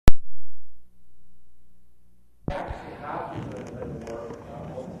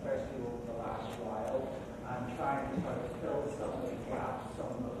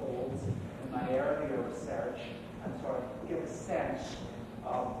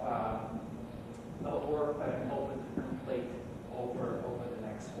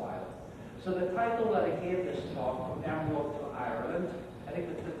So the title that I gave this talk, From Emerald to Ireland, I think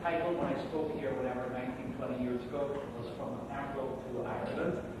that the title when I spoke here, whatever, 19, 20 years ago, was From Emerald to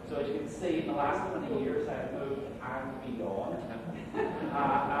Ireland. So as you can see, in the last 20 years, I've moved and beyond.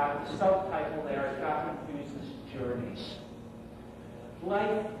 The subtitle there is Catherine Hughes' Journeys.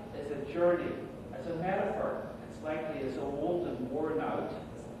 Life is a journey. As a metaphor, it's likely as old and worn out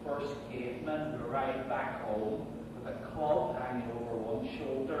as the first caveman who arrived back home with a club hanging over one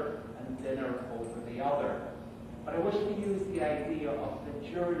shoulder and dinner over the other. But I wish to use the idea of the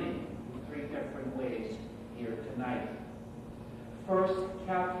journey in three different ways here tonight. First,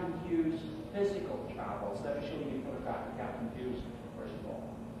 Catherine Hughes' physical travels. Let me show you a photograph of Catherine Hughes, first of all.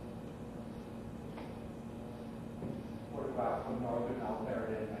 Photograph from Northern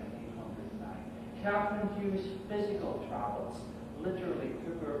Alberta in 1909. Catherine Hughes' physical travels literally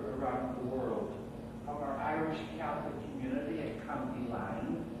took her around the world. From our Irish Catholic community at County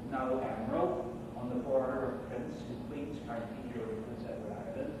Line, now Emerald, on the border of Prince and Queen's County here in Prince Edward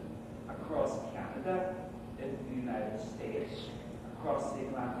Island, across Canada, into the United States, across the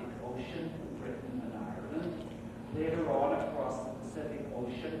Atlantic Ocean to Britain and Ireland, later on across the Pacific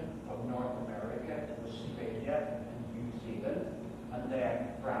Ocean from North America to Australia and New Zealand, and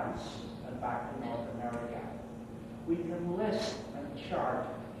then France and back to North America. We can list and chart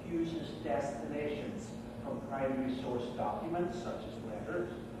Hughes' destinations from primary source documents such as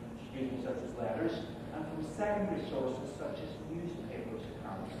letters, and from secondary sources such as newspapers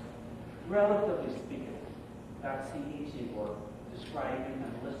accounts. Relatively speaking, that's the easy work, describing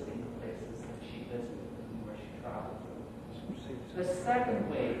and listing the places that she visited and where she traveled to. The second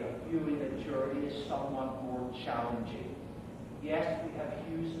way of viewing a journey is somewhat more challenging. Yes, we have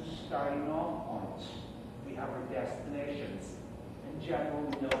Hughes' starting off points. We have her destinations. In general,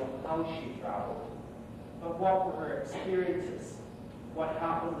 we know how she traveled. But what were her experiences? What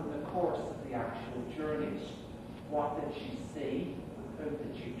happened in the course of the actual journeys? What did she see? With whom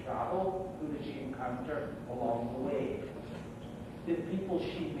did she travel? Who did she encounter along the way? Did people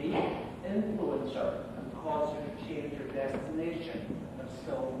she meet influence her and cause her to change her destination? And if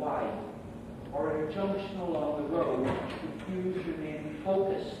so, why? Or at a junction along the road, did Hughes remain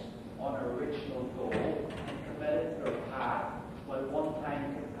focused on her original goal and committed to her path, while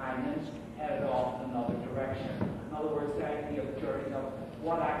one-time companions headed off in another direction? In other words, the idea of journey of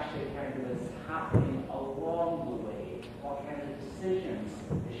what actually kind of is happening along the way, what kind of decisions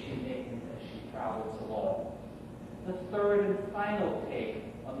is she making as she travels along. The third and final take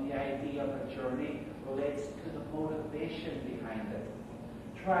on the idea of a journey relates to the motivation behind it,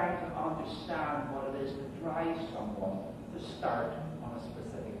 trying to understand what it is that drives someone to start on a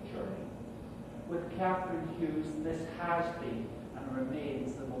specific journey. With Catherine Hughes, this has been and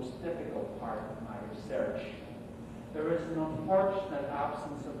remains the most difficult part of my research. There is an unfortunate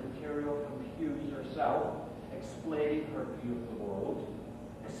absence of material from Hughes herself explaining her view of the world,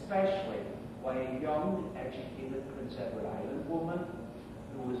 especially why a young, educated Prince Edward Island woman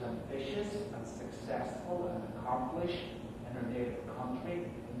who was ambitious and successful and accomplished in her native country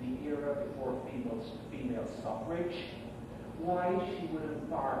in the era before female suffrage, why she would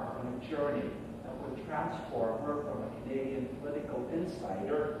embark on a journey that would transform her from a Canadian political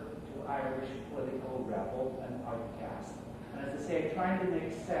insider to Irish political rebel and outcast. And as I say, trying to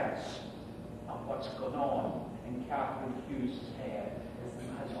make sense of what's going on in Catherine Hughes' head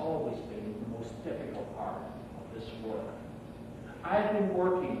has always been the most difficult part of this work. I've been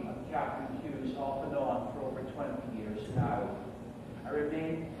working on Catherine Hughes off and on for over 20 years now. I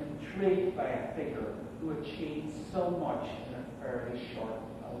remain intrigued by a figure who achieved so much in a fairly short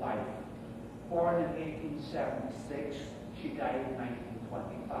life. Born in 1876, she died in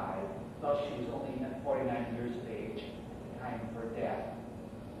 1925. Thus, she was only 49 years of age at the time of her death.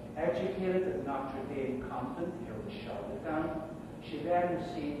 Educated at Notre Dame Convent here in Charlottetown, she then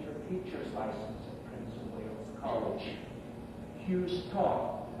received her teacher's license at Prince of Wales College. Hughes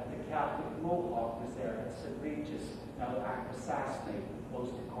taught at the Catholic Mohawk was there at St. Regis, now Acass008, close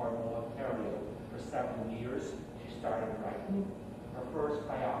to Cornwall, Ontario, for several years. She started writing. Her first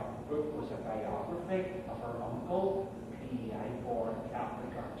book was a biography of her uncle, PEI-born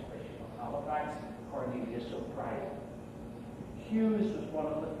Catholic Archbishop of Halifax, Cornelius O'Brien. Hughes was one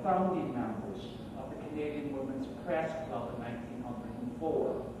of the founding members of the Canadian Women's Press Club in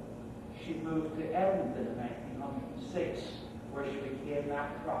 1904. She moved to Edmonton in 1906, where she became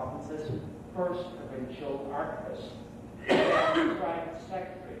that province's first provincial archivist, and private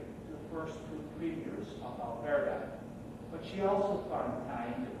secretary to the first two premiers of Alberta. But she also found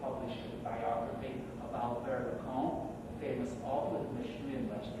time to publish a biography of Albert Lecomte, a famous Oblate missionary in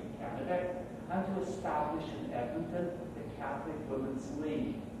Western Canada, and to establish in Edmonton the Catholic Women's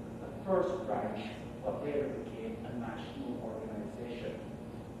League, the first branch, what later became a national organisation.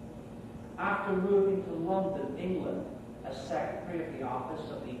 After moving to London, England, as Secretary of the Office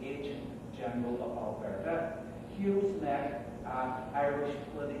of the Agent General of Alberta, Hughes met Irish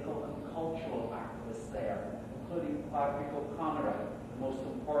political and cultural activists there, including Padraig Siadhail, the most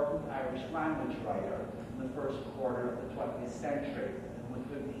important Irish language writer in the first quarter of the 20th century, and with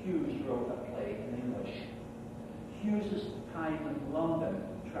whom Hughes wrote a play in English. Hughes' time in London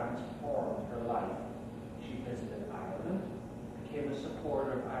transformed her life. She visited Ireland, became a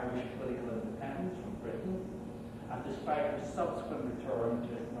supporter of Irish political independence from Britain, and despite her subsequent return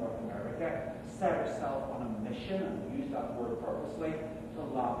to North America, set herself on a mission, and used that word purposely, to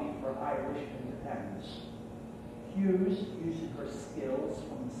lobby for Irish independence. Hughes, using her skills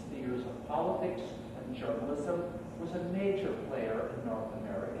from the spheres of politics and journalism, was a major player in North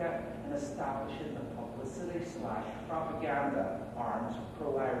America in establishing the publicity/propaganda arms of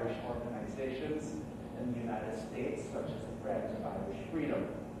pro-Irish organizations in the United States, such as the Friends of Irish Freedom.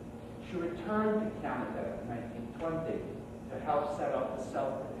 She returned to Canada in 1920 to help set up the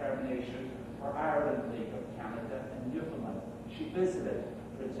Self-Determination for Ireland League of Canada in Newfoundland. She visited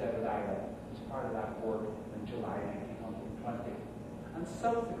Prince Edward Island as part of that work in July 1920. And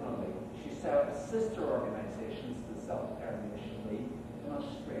subsequently, she set up sister organizations to the Self-Determination League in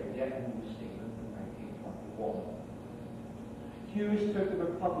Australia and New Zealand in 1921. Hughes took the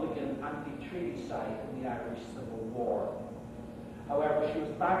Republican anti-treaty side in the Irish Civil War. However, she was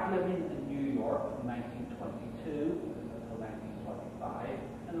back living in New York from 1922 until 1925,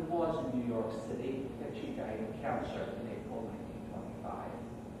 and it was in New York City that she died of cancer in April 1925.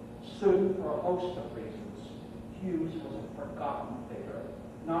 Soon, for a host of reasons, Hughes was a forgotten figure,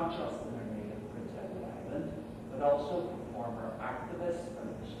 not just in her native Prince Edward Island, but also for former activists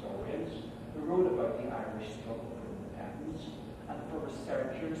and historians who wrote about the Irish struggle for independence, and for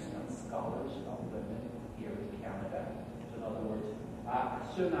researchers and scholars of women here in Canada. So in other words,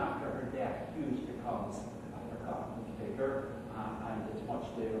 soon after her death, Hughes becomes a forgotten figure, and it's much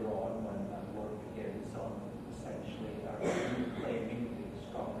later on when work begins on essentially reclaiming the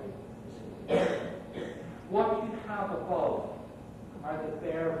discovery of the city. What you have above are the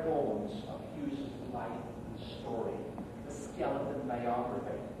bare bones of Hughes' life and story, the skeleton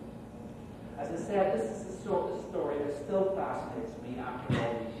biography. As I said, this is the sort of story that still fascinates me after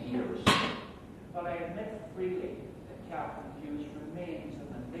all these years. But I admit freely that Captain Hughes remains an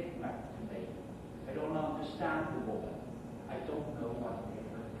enigma to me. I don't understand the woman. I don't know what made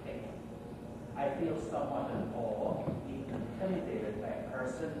her tick. I feel somewhat in awe, even intimidated by a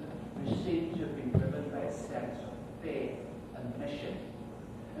person who seems to have been driven by a sense of faith and mission.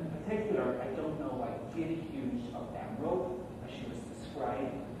 In particular, I don't know why Katie Hughes of Emerald, as she was described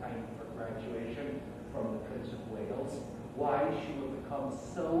at the time of her graduation from the Prince of Wales, why she would become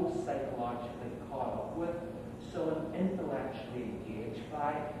so psychologically caught up with, so intellectually engaged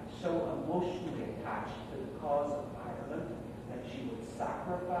by, so emotionally attached to the cause of Ireland that she would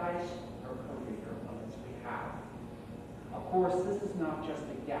sacrifice her career on its behalf. Of course, this is not just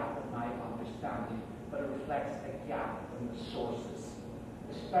a gap in my understanding, but it reflects a gap in the sources,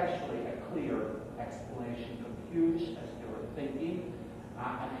 especially a clear explanation from Hughes as to her thinking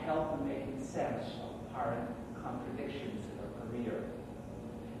and help in making sense of apparent contradictions in her career.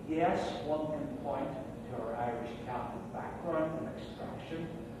 Yes, one can point to her Irish Catholic background and extraction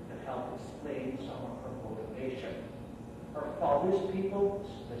to help explain some of her motivation. Her father's people,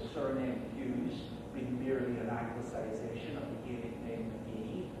 the surname Hughes, being merely an anglicization of the Gaelic name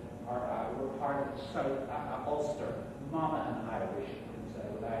McGee, were part of South Ulster, Mama and Irish in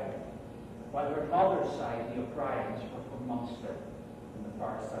South Island. While her mother's side, the O'Briens, were from Munster, in the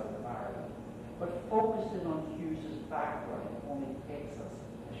far south of Ireland. But focusing on Hughes' background only takes us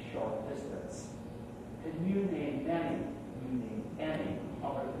a short distance. Can you name any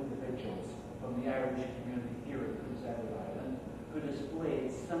other individuals from the Irish community here at Prince Edward Island who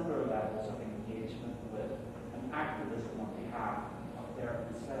displayed similar levels of engagement with and activism on behalf of their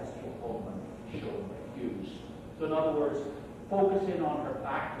ancestral homeland shown by Hughes? So in other words, focusing on her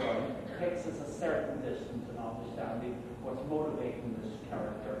background takes us a certain distance in understanding what's motivating this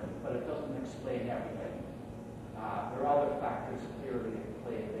character, but it doesn't explain everything. There are other factors clearly at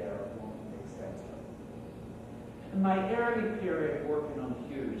play there that won't make sense of it. In my early period working on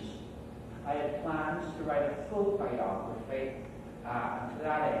Hughes, I had plans to write a full biography, and to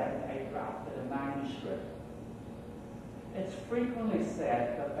that end, I drafted a manuscript. It's frequently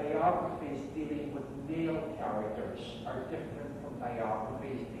said that biographies dealing with male characters are different from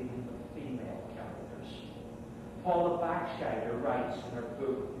biographies dealing with female characters. Paula Backscheider writes in her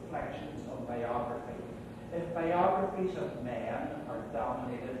book, Reflections on Biography, If biographies of men are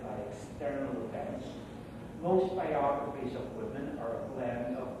dominated by external events, most biographies of women are a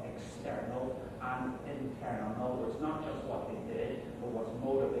blend of external and internal. In other words, not just what they did, but what's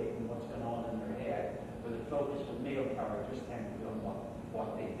motivating, what's going on in their head, where the focus of male characters tend to be on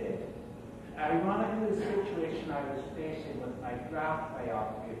what they did. Ironically, the situation I was facing with my draft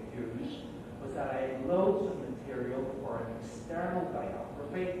biography of Hughes was that I had loads of material for an external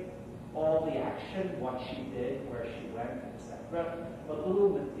biography, all the action, what she did, where she went, etc., but little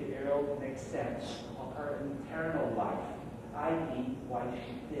material to make sense of her internal life, i.e. why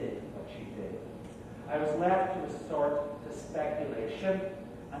she did what she did. I was left to resort to speculation,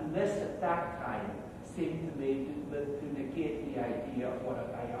 and this at that time seemed to me to negate the idea of what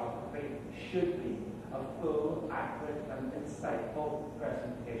a biography should be, a full, accurate, and insightful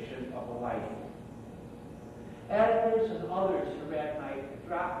presentation of a life. Editors and others who read my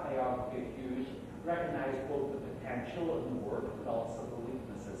draft biography of Hughes recognized both the potential in the work, but also the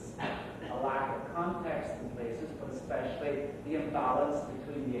weaknesses. A lack of context in places, but especially the imbalance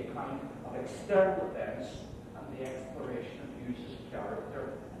between the account of external events and the exploration of Hughes'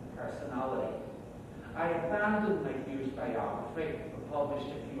 character and personality. I abandoned my Hughes biography and published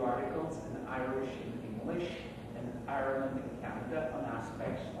a few articles in Irish and English in Ireland and Canada on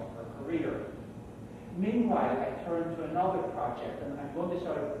aspects of her career. Meanwhile, I turned to another project, and I'm going to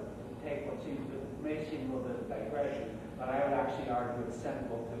sort of take what may seem a little bit of digression, but I would actually argue it's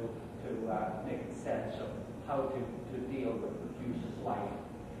central to make sense of how to deal with Hughes' life.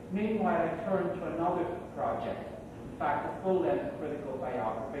 Meanwhile, I turned to another project. In fact, a full-length critical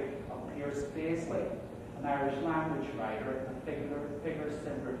biography of Pierce Paisley, an Irish language writer and figure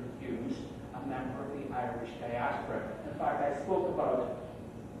similar to Hughes, a member of the Irish diaspora. In fact, I spoke about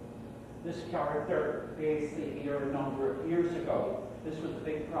this character Paisley here a number of years ago. This was a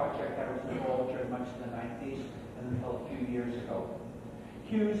big project I was involved during much of the 90s and until a few years ago.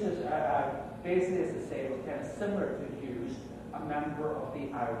 Hughes is, Paisley, as I say, was kind of similar to Hughes, a member of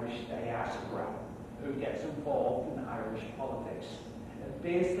the Irish diaspora who gets involved in Irish politics.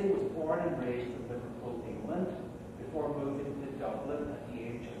 Paisley was born and raised in Liverpool, England, before moving to Dublin at the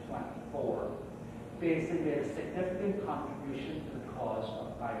age of 24. Paisley made a significant contribution to the cause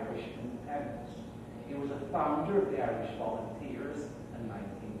of Irish independence. He was a founder of the Irish Volunteers in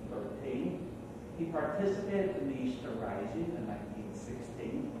 1913. He participated in the Easter Rising in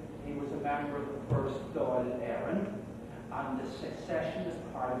 1916. He was a member of the first Dáil Éireann and the Secessionist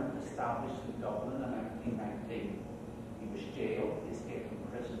Parliament established in Dublin in 1919. He was jailed, he escaped from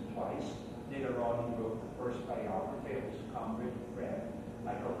prison twice. Later on, he wrote the first biography of his comrade and friend,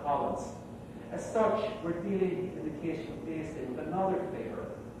 Michael Collins. As such, we're dealing, in the case of Paisley, with another figure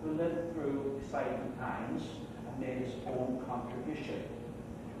who lived through exciting times and made his own contribution.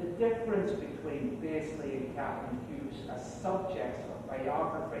 The difference between Paisley and Catherine Hughes as subjects of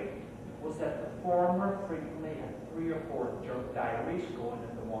biography was that the former frequently had 3 or 4 diaries going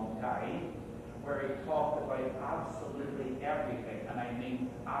at the one time, where he talked about absolutely everything, and I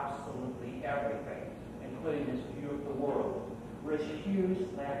mean absolutely everything, including his view of the world, whereas Hughes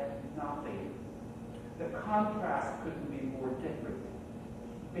left nothing. The contrast couldn't be more different.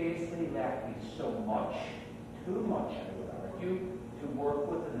 Paisley left me so much, too much I would argue, to work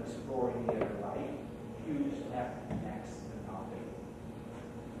with and explore in later life. Hughes left next to nothing.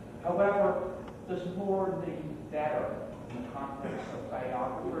 However, there's more than better in the context of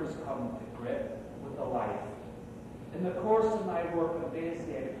biographers coming to grip with the life. In the course of my work on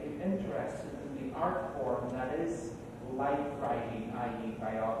Paisley, I became interested in the art form that is life writing, i.e.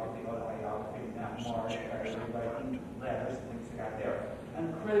 biography, autobiography, memoirs, writing letters, things like that there,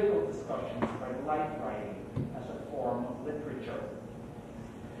 and critical discussions about life writing as a form of literature.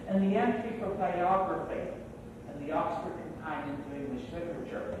 In the entry for biography in the Oxford Companion to English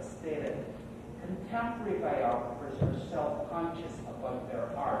Literature, it stated, contemporary biographers are self-conscious about their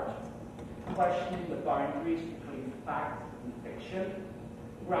art, questioning the boundaries between fact and fiction,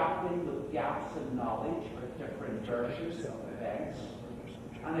 grappling with gaps in knowledge or different versions of events,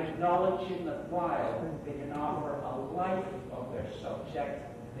 and acknowledging that while they can offer a life of their subject,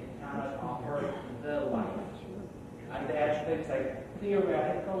 they cannot offer the life. And then things like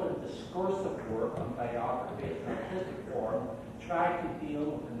theoretical and discursive work on biography in artistic form try to deal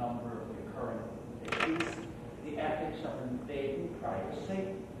with a number of recurrent issues: the ethics of invading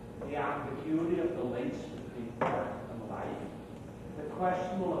privacy, the ambiguity of the links between art and life, the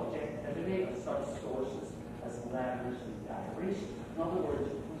questionable objectivity of such sources as letters and diaries. In other words,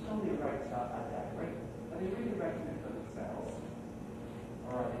 when somebody writes out a diary, are they really writing it for themselves?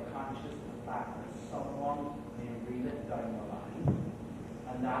 Or are they conscious of the fact that someone may read it down the line,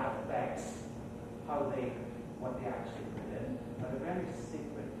 and that affects what they actually put in. Are there any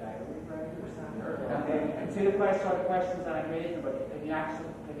secret diary writers out there? And see the sort of questions that I'm raising, but can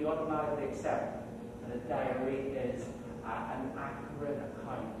you automatically accept that a diary is an accurate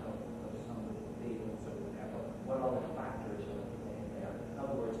account of somebody's dealings or whatever? What all the factors are in there? In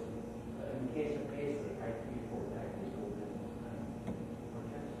other words, in the case of basic, I think before diaries go in. Or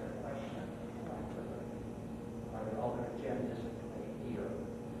just their question. Are there other agendas at play here?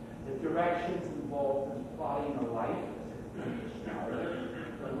 The directions involved in plotting a life as a continuous narrative,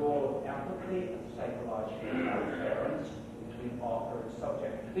 the role of empathy and psychological interference between author and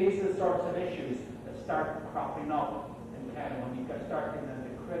subject. These are the sorts of issues that start cropping up in kind of when you start getting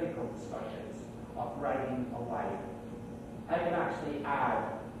into critical discussions of writing a life. I can actually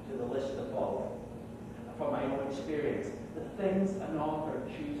add to the list above, from my own experience, the things an author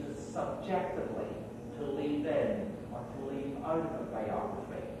chooses subjectively to leave in or to leave out of a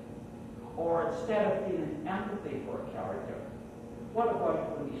biography. Or instead of feeling empathy for a character, what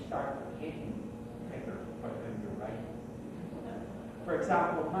about when you start hating figure for whom you're writing? For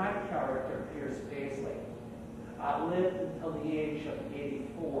example, my character, Pierce Paisley, lived until the age of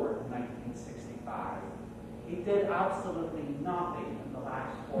 84 in 1965. He did absolutely nothing in the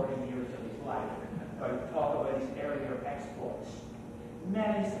last 40 years of his life but talk about his earlier exploits.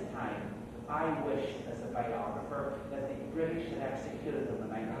 Many a time, I wished as a biographer that the British had executed him in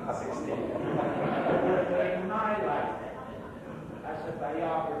 1916. In my life, as a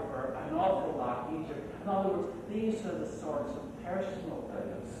biographer, an awful lot easier. In other words, these are the sorts of personal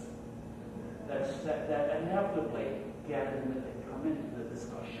things that inevitably come into the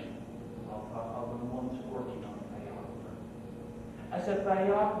discussion of the ones working on a biographer. As a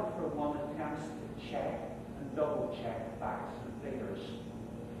biographer, one attempts to check and double-check facts and figures.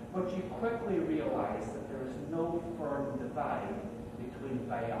 But you quickly realize that there is no firm divide between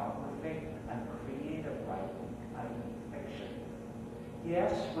biography and creative writing and fiction.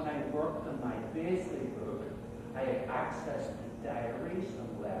 Yes, when I worked on my Paisley book, I had access to diaries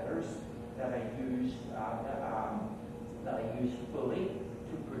and letters that I used fully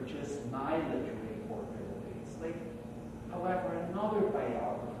to produce my literary portrait of Paisley. However, another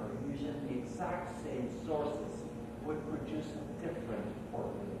biographer using the exact same sources would produce a different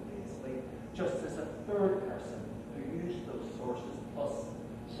portrait of Paisley, just as a third person who used those sources plus,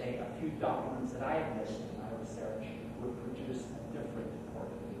 say, a few documents that I had missed in my research would produce a different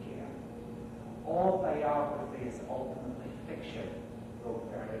portrait again. All biography is ultimately fiction, wrote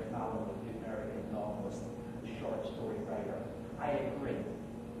Padraig Siadhail, the American novelist and short story writer. I agree.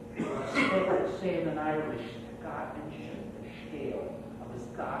 Saying in Irish, God ancient the scale of his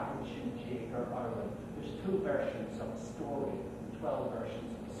God ancient Jacob Ireland. There's 2 versions of a story, 12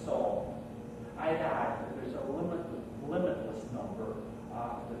 versions of a song. I'd add that there's a limitless number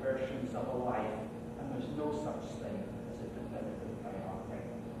of the versions of a life, and there's no such thing as a definitive biography.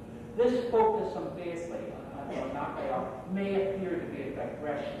 This focus on Paisley, not biography, may appear to be a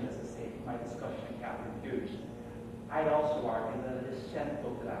digression, as I say, from my discussion with Catherine Hughes. I'd also argue that it is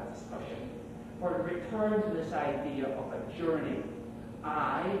central to that discussion. For to return to this idea of a journey,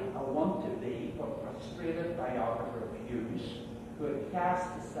 I want to be a frustrated biographer of Hughes, who had cast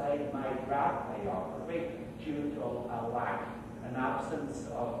aside my draft biography due to a lack, an absence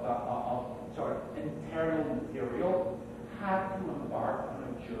of internal material, had to embark on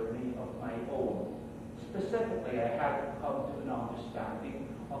a journey of my own. Specifically, I had to come to an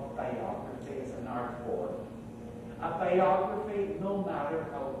understanding of biography as an art form. A biography, no matter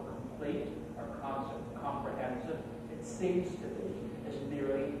how complete or comprehensive it seems to be, is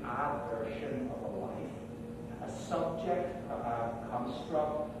merely a version of a life, a subject, a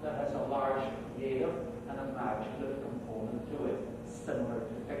construct that has a large creative and imaginative component to it, similar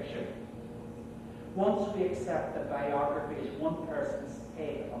to fiction. Once we accept that biography is one person's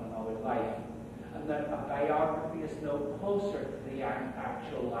take on another life, and that a biography is no closer to the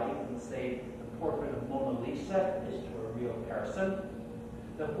actual life than, say, the portrait of Mona Lisa is to a real person,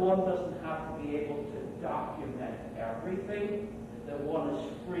 that one doesn't have to be able to document everything, that one is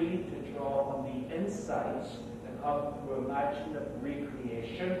free to draw on the insights that come through imaginative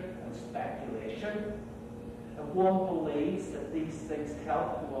recreation and speculation, that one believes that these things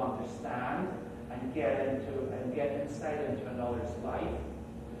help to understand and get insight into another's life,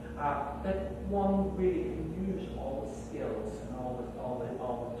 that one really can use all the skills and all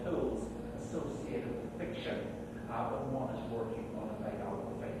the tools associated with fiction when one is working on a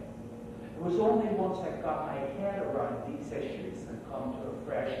biography. It was only once I got my head around these issues and come to a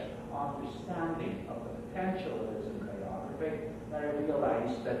fresh understanding of the potential that is in biography that I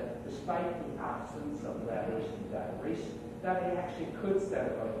realized that despite the absence of letters and diaries, that I actually could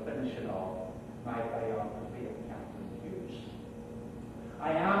set about finishing off my biography of Catherine Hughes.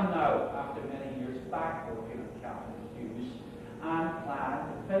 I am now, after many years back working on Catherine Hughes, and plan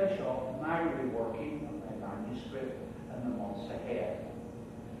to finish off my reworking of my manuscript in the months ahead.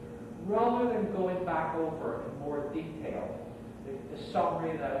 Rather than going back over in more detail the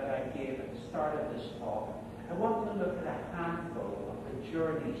summary that I gave at the start of this talk, I want to look at a handful of the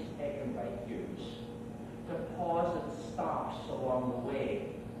journeys taken by Hughes, to pause and stops along the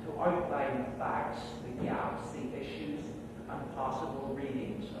way, to outline the facts, the gaps, the issues, and possible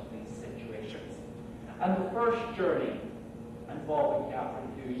readings of these situations. And the first journey involving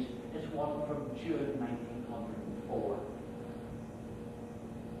Catherine Hughes is one from June 1904.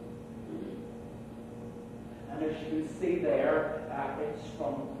 And as you can see there, it's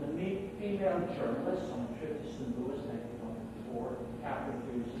from the female journalist on a trip to St. Louis 1904. Catherine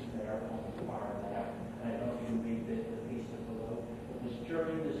Hughes is there on the far left. And I don't know if you can read the piece below. It was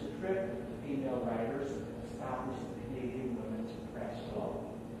during this trip that the female writers established the Canadian Women's Press Club.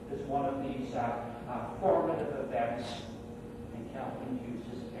 It's one of these formative events in Catherine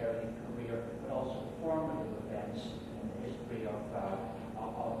Hughes' early career, but also formative events in the history of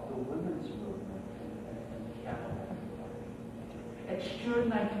the women's movement in Canada. It's June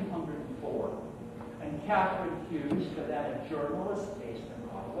 1904, and Catherine Hughes, then a journalist based in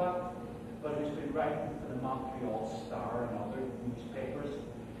Ottawa, but who's been writing for the Montreal Star and other newspapers,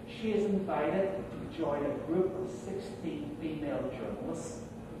 she is invited to join a group of 16 female journalists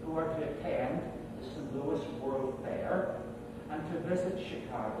who are to attend the St. Louis World Fair and to visit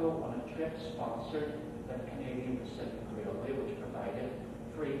Chicago on a trip sponsored by the Canadian Pacific Railway, which provided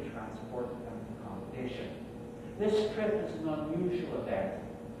free transport and accommodation. This trip is an unusual event.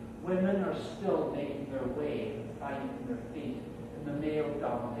 Women are still making their way and finding their feet in the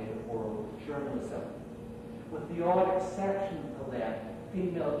male-dominated world of journalism. With the odd exception of that,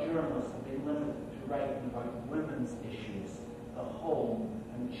 female journalists have been limited to writing about women's issues, the home,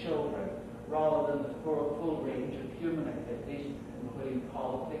 and children, rather than the full range of human activities, including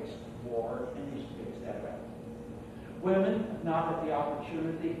politics, war, industry, etc. Women have not had the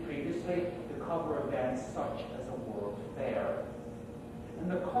opportunity previously to cover events such as a world fair. In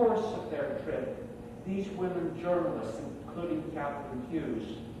the course of their trip, these women journalists, including Catherine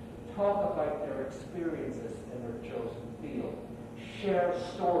Hughes, talk about their experiences in their chosen field, share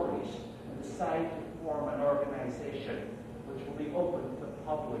stories, and decide to form an organization which will be open to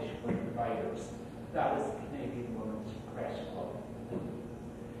publish women writers. That is the Canadian Women's Press Club.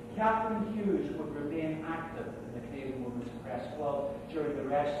 Catherine Hughes would remain active in the Canadian Women's Press Club during the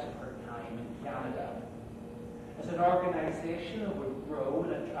rest of her time in Canada. As an organization, it would grow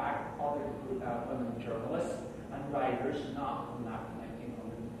and attract other women journalists and writers not from that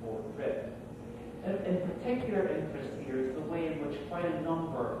 1904 trip. In particular interest here is the way in which quite a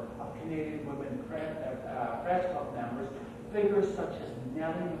number of Canadian women press club members, figures such as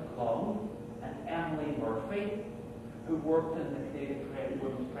Nellie McClung and Emily Murphy, who worked in the Canadian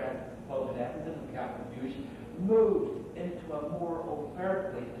Women's Press Club in Edmonton and Catherine Hughes, moved into a more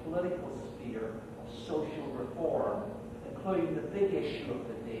overtly political sphere of social reform, including the big issue of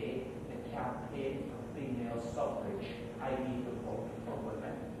the day, the campaign for female suffrage, i.e. the vote for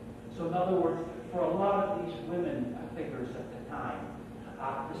women. So in other words, for a lot of these women figures at the time,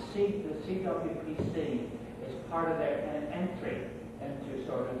 the CWPC is part of their entry into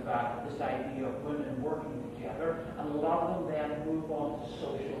sort of this idea of women working together, and a lot of them then move on to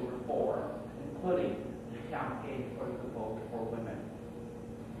social reform, including the campaign for the vote for women.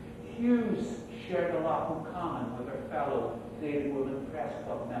 Hughes shared a lot in common with her fellow Canadian Women Press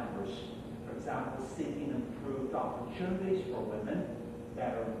Club members. For example, seeking improved opportunities for women,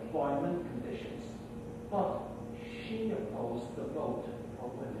 better employment conditions. But she opposed the vote for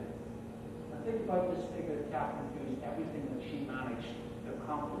women. Now think about this figure, Catherine Hughes, everything that she managed to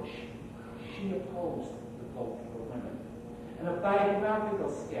accomplish. She opposed the vote for women. In a biographical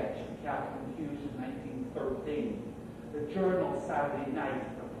sketch of Catherine Hughes in 1913, the journal Saturday Night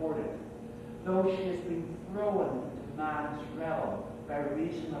reported, though she has been thrown into man's realm by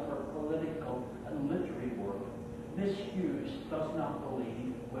reason of her political and literary work, Miss Hughes does not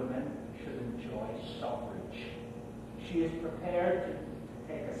believe women should enjoy suffrage. She is prepared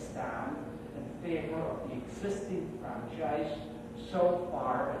to take a stand in favor of the existing franchise so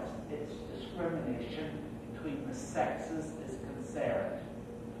far as its discrimination between the sexes is concerned.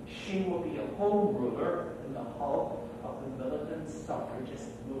 She will be a home ruler in the hub of the militant suffragist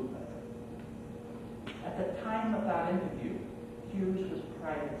movement. At the time of that interview, Hughes was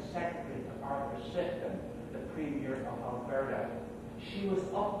private secretary to Arthur Sifton, the Premier of Alberta. She was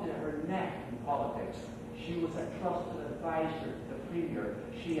up to her neck in politics. She was a trusted advisor to the Premier.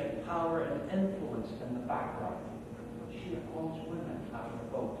 She had power and influence in the background. But she opposed women having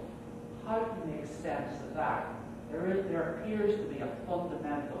a vote. How to make sense of that? There appears to be a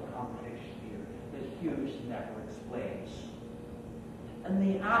fundamental contradiction here that Hughes never explains. In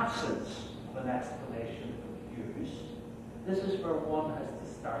the absence of an explanation from Hughes, this is where one has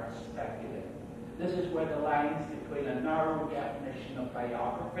to start speculating. This is where the lines between a narrow definition of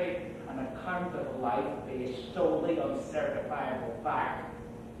biography and an account of a life based solely on certifiable fact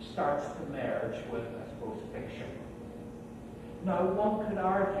starts to merge with, I suppose, fiction. Now, one could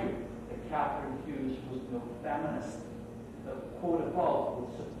argue that Catherine Hughes was no feminist. The quote above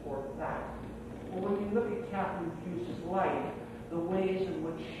would support that. But when you look at Catherine Hughes' life, the ways in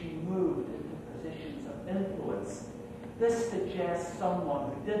which she moved into positions of influence, this suggests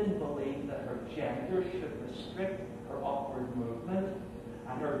someone who didn't believe that her gender should restrict her upward movement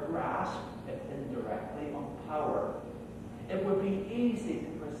and her grasp, if indirectly, on power. It would be easy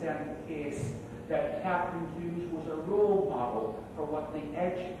to present the case that Catherine Hughes was a role model for what the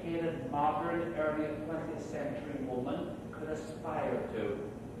educated, modern, early 20th century woman could aspire to.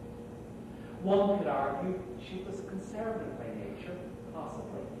 One could argue she was conservative by nature,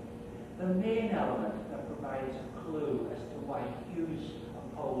 possibly. The main element that provides a clue as to why Hughes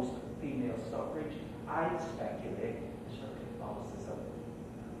opposed female suffrage, I'd speculate, is her Catholicism.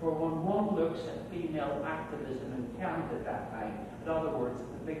 For when one looks at female activism in Canada at that time, in other words,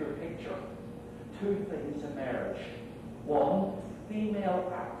 the bigger picture, two things emerge. One, female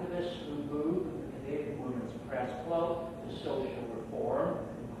activists who moved from the Canadian Women's Press Club to social reform,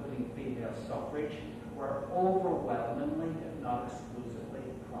 including female suffrage, were overwhelmingly, if not exclusively,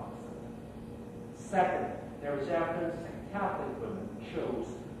 Protestant. Second, there is evidence that Catholic women chose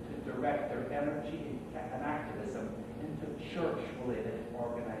to direct their energy and activism into church-related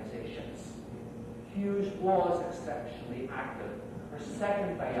organizations. Hughes was exceptionally active. Her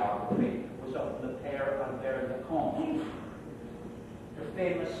second biography was of the Père Albert Lecomte, the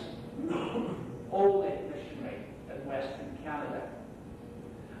famous Old missionary in Western Canada.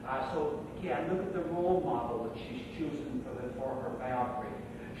 So again, look at the role model that she's chosen for her biography.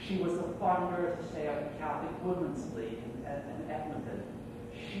 She was the founder, as I say, of the Catholic Women's League in Edmonton.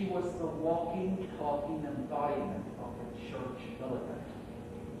 She was the walking, talking embodiment of the church militant.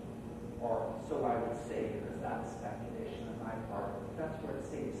 Or so I would say, because that's speculation on my part. That's where it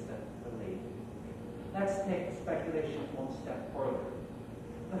seems to lead. Let's take the speculation one step further.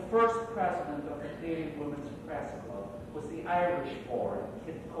 The first president of the Canadian Women's Press Club was the Irish-born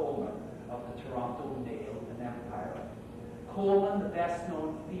Kit Coleman of the Toronto Mail and Empire. Coleman, the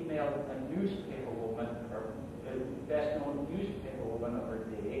best-known female newspaper woman, or best-known newspaper woman of her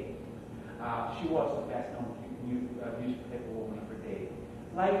day, she was the best-known newspaper woman of her day.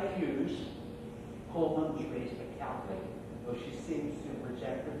 Like Hughes, Coleman was raised a Catholic, though she seems to have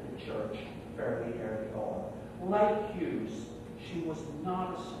rejected the church fairly early on. Like Hughes, she was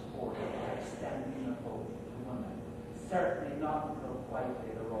not a supporter of extending the vote to women, certainly not until quite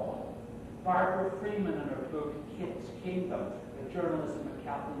later on. Barbara Freeman, in her book Kit's Kingdom, The Journalism of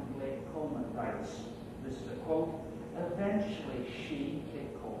Kathleen Blake Coleman, writes, this is a quote, eventually she,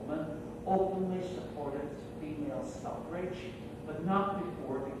 Kit Coleman, openly supported female suffrage, but not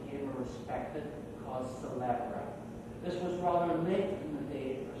before it became a respected cause célèbre. This was rather late in the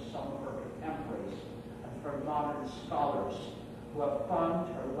day for some of her contemporaries and for modern scholars who have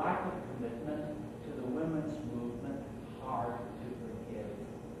found her lack of commitment to the women's movement hard to forgive.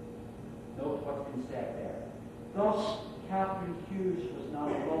 Note what's been said there. Thus, Catherine Hughes was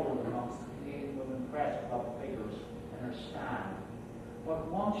not alone amongst the Canadian Women's Press Club figures in her stand. But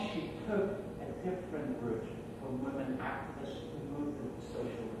once she took a different route from women activists who moved into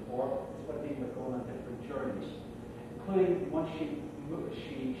social reform, it's what I mean by going on different journeys, including once she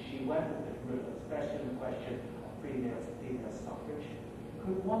went a different route, especially in the question of female suffrage.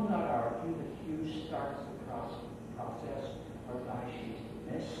 Could one not argue that Hughes starts the process whereby she's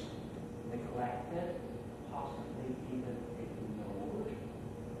missed, neglected, possibly even ignored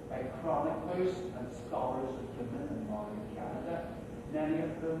by chroniclers and scholars of women in modern Canada, many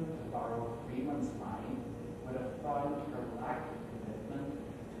of whom, to borrow Freeman's line, would have found her lack of commitment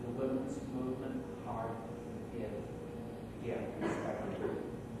to the women's movement hard to forgive. Again, respectively.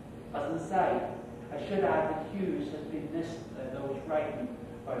 As an aside, I should add that Hughes has been missed in those writing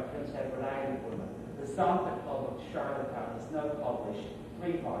about Prince Edward Island women. The Santa Club of Charlottetown has now published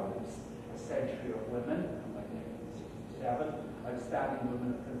 3 volumes, A Century of Women, 1967, Outstanding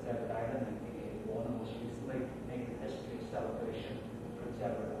Women of Prince Edward Island, 1981, and most recently, Naked History Celebration of Prince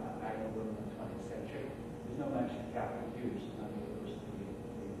Edward Island Women in the 20th Century. There's no mention of Catherine Hughes in any of those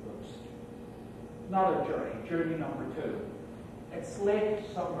 3 books. Another journey number 2. It's late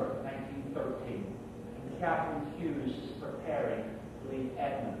summer 1913, and Catherine Hughes is preparing to leave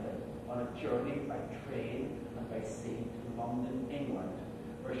Edmonton on a journey by train and by sea to London, England,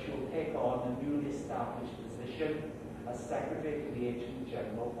 where she will take on the newly established position as Secretary to the Agent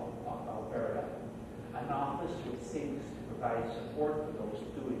General of Alberta, an office which seeks to provide support for those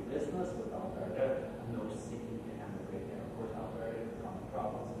doing business with Alberta and those seeking to emigrate there. Of course, Alberta had become a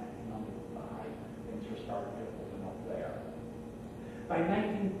province in 1905. Things were starting to open up there. By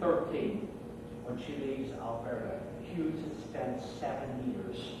 1913, when she leaves Alberta, Hughes has spent 7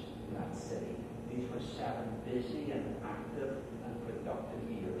 years in that city. These were 7 busy and active and productive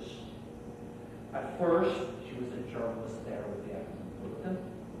years. At first, she was a journalist there with the Edmonton Bulletin.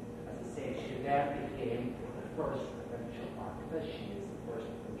 As I say, she then became the first provincial archivist. She is the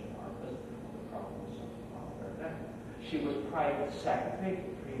first provincial archivist of the province of Alberta. She was private secretary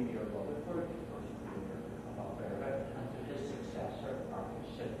to Premier Rutherford, the first Premier of Alberta, and to his successor, Arthur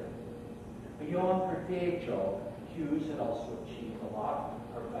Siadhail. Beyond her day job, Hughes had also achieved a lot.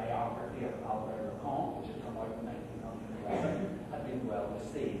 Her biography of Albert Lecomte, which had come out in 1911, had been well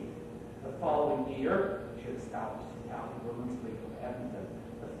received. The following year, she established the Catholic Women's League of Edmonton,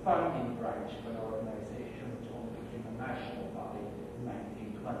 the founding branch of an organisation which only became a national body in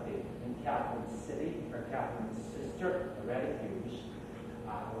 1920. In Catherine's sister, Loretta Hughes,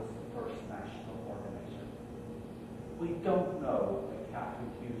 was the first national organizer. We don't know that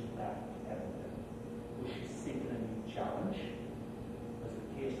Catherine Hughes left Edmonton. Was she seeking a new challenge? Was it a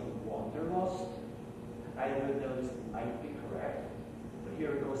case of wanderlust? Either of those might be correct, but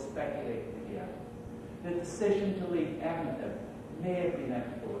here we go speculating again. The decision to leave Edmonton may have been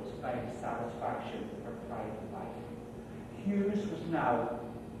influenced by dissatisfaction with her private life. Hughes was now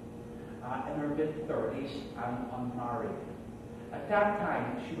in her mid-30s and unmarried. At that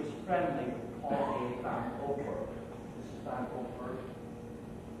time, she was friendly with Paul A. Van Oper. This is Van Oper.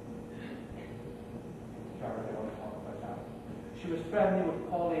 She was friendly with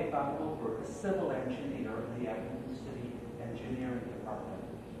Paul A. Van Oper, a civil engineer in the Edmonton City Engineering Department.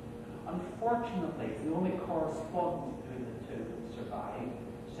 Unfortunately, the only correspondence between the two survived,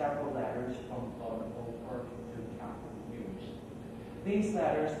 several letters from Van Oper to Catherine Hughes. These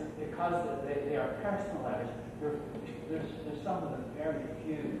letters, because they are personal letters, there's some of them very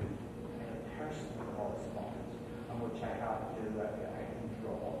few personal correspondence on which I have to I can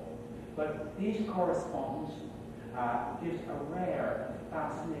draw. But these correspondence gives a rare and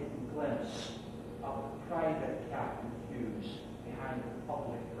fascinating glimpse of the private Catherine Hughes behind the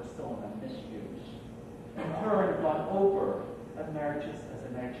public persona, Miss Hughes. In turn, Van Oper emerges as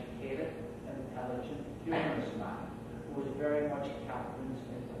an educated, intelligent, humorous man who was very much Catherine's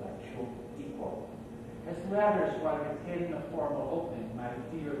intellectual equal. His letters, while containing a formal opening, "My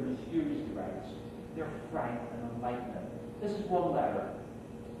dear Miss Hughes," he writes, they're frank and enlightening. This is one letter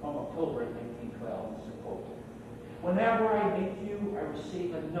from October 1912, this is a quote. "Whenever I meet you, I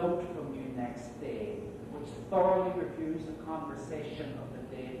receive a note from you next day, which thoroughly reviews the conversation of the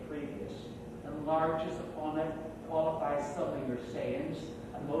day previous, enlarges upon it, qualifies some of your sayings,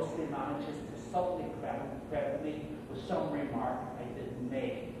 and mostly manages to subtly credit me with some remark I didn't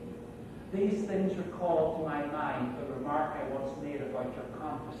make. These things recall to my mind the remark I once made about your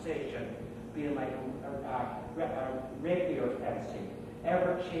conversation being like a rapier fencing,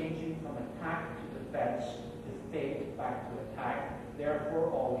 ever changing from attack to defense, to feint back to attack,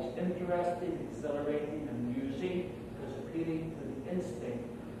 therefore always interesting, exhilarating, amusing, because appealing to the instinct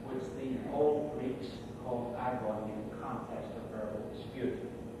which the old Greeks called agon, in contest or verbal dispute."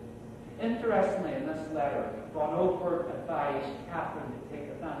 Interestingly, in this letter, Van Oper advised Catherine to take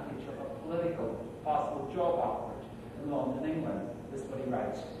advantage of a possible job offer in London, England. This is what he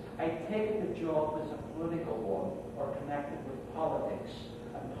writes. "I take the job as a political one, or connected with politics,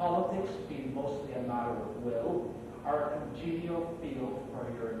 and politics, being mostly a matter of will, are a congenial field for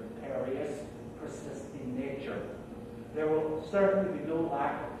your imperious, persisting nature. There will certainly be no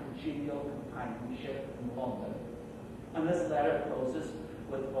lack of congenial companionship in London." And this letter closes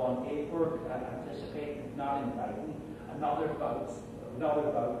with Van Oper anticipating, not inviting, another bout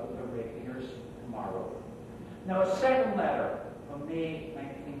with the rapiers tomorrow. Now, a second letter from May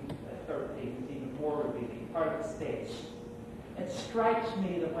 1913 is even more revealing. Part of the states, "It strikes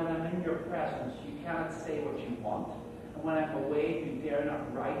me that when I'm in your presence, you cannot say what you want, and when I'm away, you dare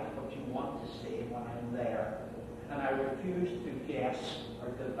not write what you want to say when I'm there. And I refuse to guess or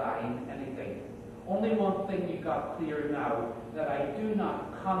divine anything. Only one thing you got clear now, that I do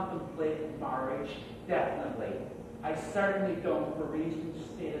not contemplate marriage definitely. I certainly don't, for reasons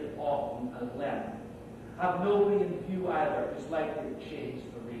stated often at length. Have nobody in view either who's likely to change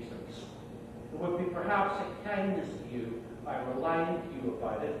the reasons. It would be perhaps a kindness to you by relying to you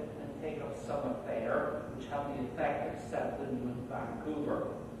about it and take up some affair which had the effect of settling you in Vancouver.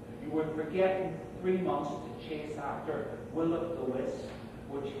 You would forget in 3 months to chase after Will of the Wisp,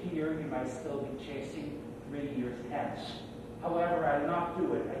 which here you might still be chasing 3 years hence. However, I'll not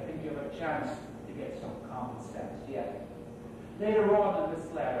do it. I think you have a chance to get some common sense yet. Later on in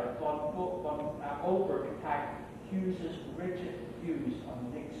this letter, Von Oberg attacked Hughes's rigid views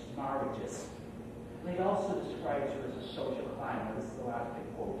on mixed marriages. And he also describes her as a social climber. This is the last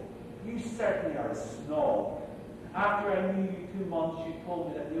big quote. You certainly are a snob. After I knew you 2 months, you told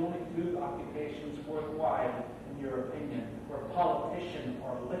me that the only two occupations worthwhile, in your opinion, were politician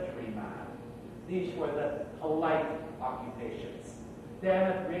or literary man. These were the polite occupations.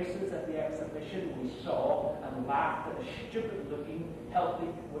 Then at races at the exhibition, we saw and laughed at a stupid-looking, healthy,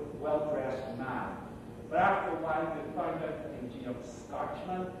 well-dressed man. But after a while, you found out that he was a young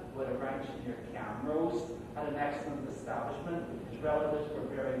Scotchman with a ranch near Camrose, had an excellent establishment, his relatives were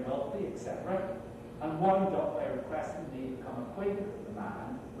very wealthy, etc., and wound up by requesting me to become acquainted with the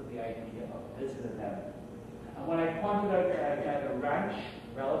man with the idea of visiting him. And when I pointed out that I had neither ranch,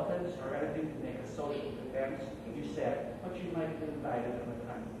 relatives, or anything to make a social defense, you said, but you might be invited on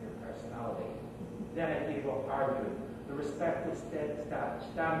account of your personality. Then I gave up arguing. The respective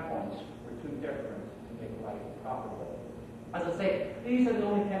standpoints were too different to make life profitable. As I say, these are the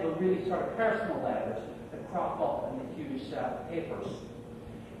only kind of really sort of personal letters that crop up in the Hughes papers.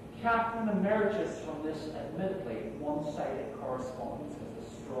 Catherine emerges from this admittedly one-sided correspondence as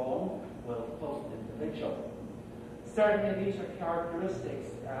a strong, well-thought individual. Certainly these are characteristics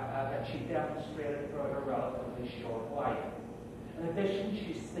that she demonstrated throughout her relatively short life. In addition,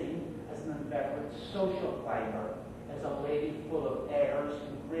 she's seen as an inveterate social climber, as a lady full of airs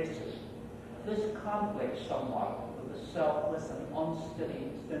and graces. This conflicts somewhat with the selfless and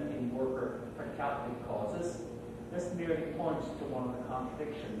unstinting worker for Catholic causes. This merely points to one of the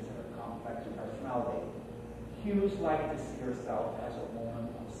contradictions in her complex personality. Hughes liked to see herself as a woman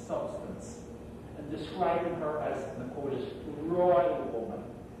of substance, and describing her as, and the quote is, royal woman.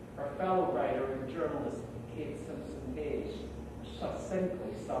 Her fellow writer and journalist Kate Simpson-Hayes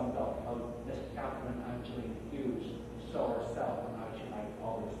succinctly summed up how Miss Catherine Angeline Hughes saw herself and how she liked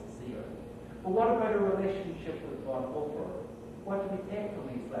others to see her. But what about her relationship with Von Oberg? What do we take from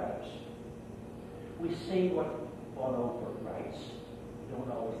these letters? We see what Von Oberg writes. We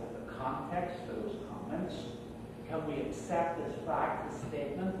don't always have the context for those comments. Can we accept as fact the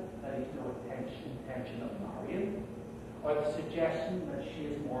statement that he's no intention of marrying? Or the suggestion that she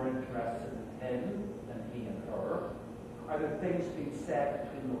is more interested in him than he in her? Are there things being said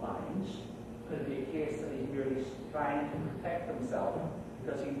between the lines? Could it be a case that he's merely trying to protect himself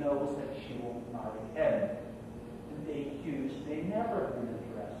because he knows that she won't marry him? Indeed, Hughes may never have been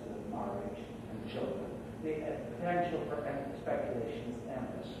interested in marriage and children. The potential for speculation is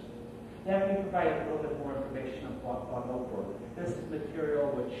endless. Then we provide a little bit more information on Von Oberg. This is material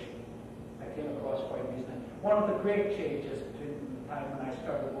which I came across quite recently. One of the great changes between the time when I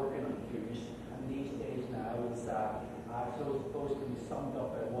started working on Hughes and these days now is supposed to be summed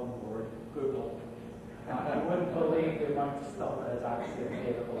up by one word: Google. I wouldn't believe the amount of stuff that is actually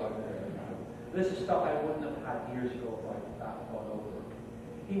available out there now. This is stuff I wouldn't have had years ago if I had that Von Oberg.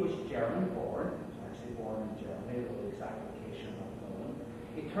 He was German born, actually born in Germany, though the exact location not known.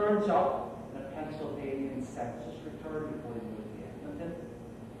 He turns up in a Pennsylvanian census return before he moved to Edmonton.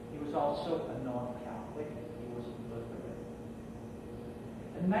 He was also a non-Catholic. He was Lutheran.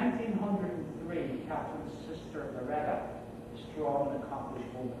 In 1903, Catherine's sister Loretta, a strong and accomplished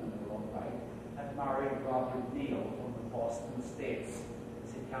woman in her own right, had married Robert Neal from the Boston States,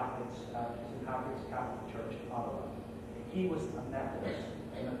 St. Catherine's Catholic Church in Ottawa. He was a Methodist,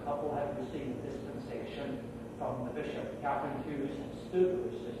 and the couple had received a dispensation from the bishop. Catherine Hughes stood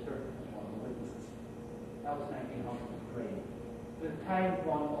with her sister as one of the witnesses. That was 1903. By the time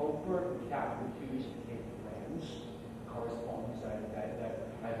Von Oberg and Catherine Hughes became friends, correspondence that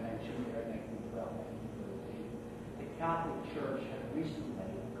I mentioned there in 1912, 1913, the Catholic Church had recently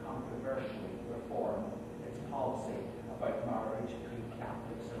controversially reformed its policy about marriage between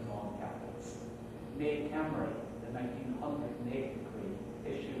Catholics and non-Catholics. May Camry, the 1908 decree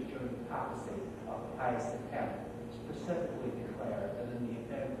issued during the papacy of Pius X, specifically declared that in the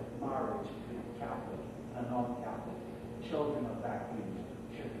event of marriage between a Catholic and a non-Catholic, children of that union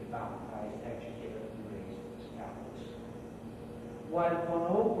should be baptized, educated, and raised as Catholics. While Von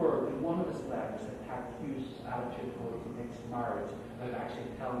Oberg, in one of his letters, attacked Hughes' attitude towards mixed marriage without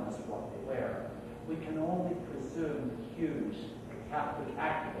actually telling us what they were, we can only presume that Hughes, the Catholic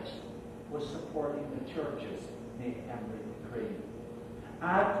activist, was supporting the Church's May Camry decree.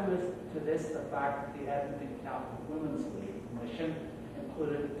 Add to this the fact that the Edmonton Catholic Women's League mission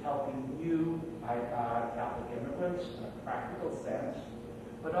included helping new Catholic immigrants in a practical sense,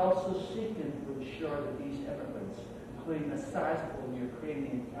 but also seeking to ensure that these immigrants, including a sizable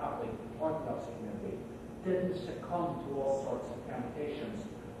Ukrainian Catholic Orthodox community, didn't succumb to all sorts of temptations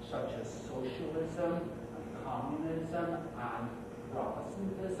such as socialism and communism and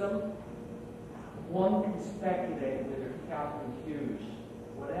Protestantism. One can speculate whether Catherine Hughes,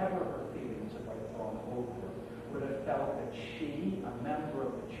 whatever her feelings about John Holbrook, would have felt that she, a member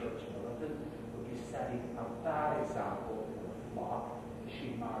of the church militant, would be setting a bad example to the flock if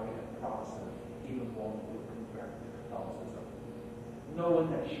she married a Protestant, even one who would convert to Catholicism. Knowing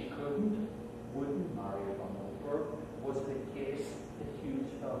that she wouldn't marry a Von Holbrook, was the case that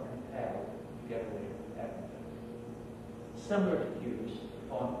Hughes felt compelled to get away from Edmonton. Similar to Hughes,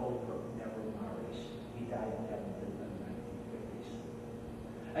 Von Holbrook never marries. He died in Edmonton in the 1950s.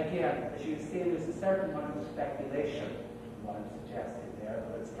 Again, as you see, there's a certain amount of speculation in what I'm suggesting there,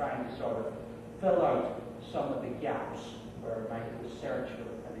 but it's trying to sort of fill out some of the gaps where my research would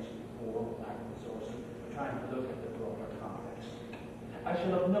have finished before with lack of resources, trying to look at the broader context. I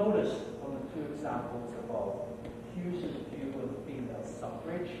shall have noticed from the two examples above, Hughes' view of female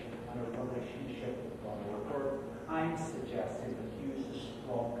suffrage and her relationship with Von Holbrook. I'm suggesting that Hughes'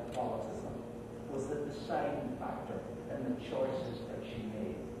 strong Catholicism was the deciding factor in the choices that she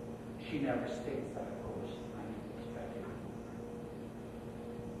made. She never states that, of course. I'm speculating.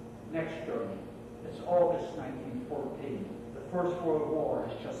 Next journey. It's August 1914. The First World War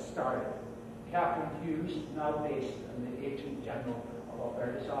has just started. Catherine Hughes, now based in the Agent General of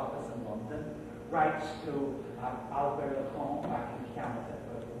Alberta's office in London, writes to Albert Lacombe back in Canada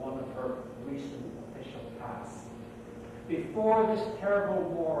about one of her recent official tasks. Before this terrible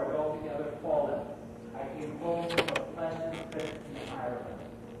war had altogether fallen, I came home from a pleasant trip to Ireland,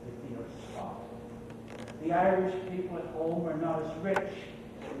 the dear spot. The Irish people at home are not as rich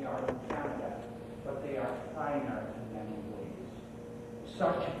as we are in Canada, but they are finer in many ways.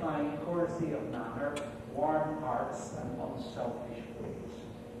 Such fine courtesy of manner, warm hearts, and unselfish ways.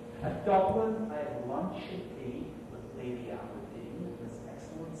 At Dublin, I had lunch and tea with Lady Aberdeen, His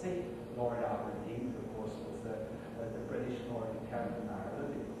Excellency, Lord Aberdeen, who of course was the British Lord Lieutenant in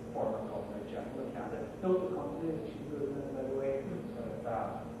Ireland, the former Governor General of Canada, built the company that she moved in, by the way.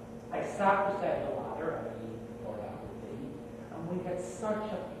 But I sat beside the ladder, Lord Aberdeen, and we had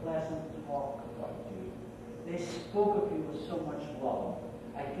such a pleasant talk about you. They spoke of you with so much love.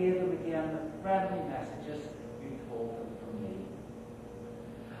 I gave them again the friendly messages you told them from me.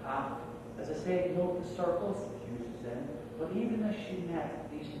 As I say, note the circles that Hughes is in, but even as she met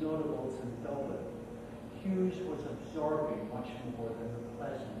these notables in Dublin, Hughes was absorbing much more than the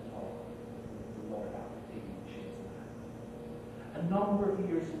pleasant talk with the Lord Aberdeen she was in. A number of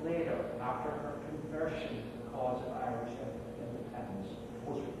years later, after her conversion to the cause of Irish independence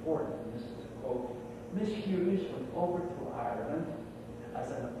was reported, and this is a quote, Miss Hughes went over to Ireland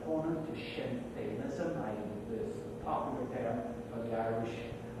as an opponent to Sinn Féinism, i.e. this popular term for the Irish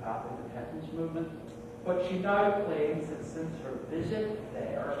independence movement, but she now claims that since her visit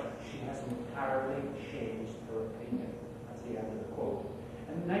there, she has entirely changed her opinion. That's the end of the quote.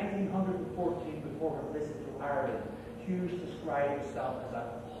 In 1914, before her visit to Ireland, Hughes described herself as a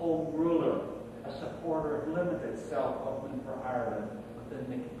home ruler, a supporter of limited self-government for Ireland within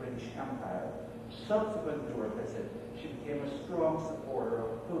the British Empire. Subsequent to her visit, she became a strong supporter of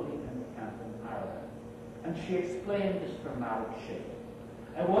fully independent Ireland. And she explained this dramatic shift.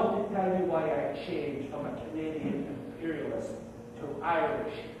 I want to tell you why I changed from a Canadian imperialist to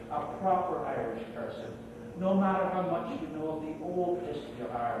Irish, a proper Irish person. No matter how much we know of the old history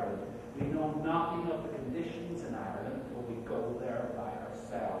of Ireland, we know nothing of the conditions in Ireland until we go there by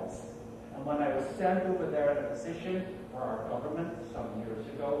ourselves. And when I was sent over there in a position for our government some years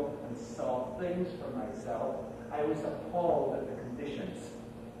ago and saw things for myself, I was appalled at the conditions.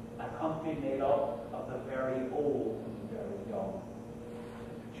 A country made up of the very old and the very young.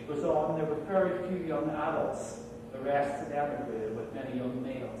 She goes on, there were very few young adults. The rest had emigrated, with many young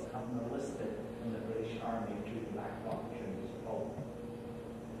males having enlisted in the British Army due to lack of opportunities at home.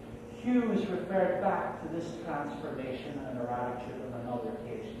 Hughes referred back to this transformation and her attitude on another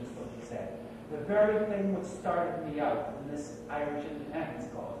occasion. This is what she said. The very thing which started me out in this Irish independence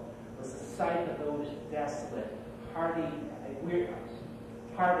cause was the sight of those desolate,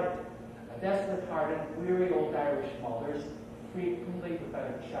 weary old Irish mothers, frequently without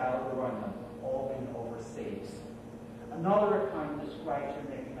a child around them, all being overseas. Another account describes her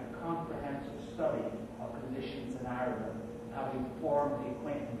making a comprehensive study of conditions in Ireland, having formed the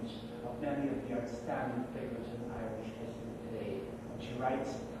acquaintance of many of the outstanding figures in Irish history today. And she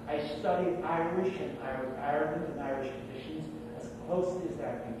writes, I studied Irish and Ireland and Irish conditions as closely as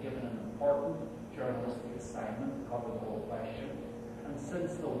I've been given an important journalistic assignment to cover the whole question. And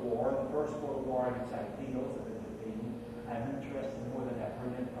since the war, the First World War, and its ideals have intervened, I'm interested more than ever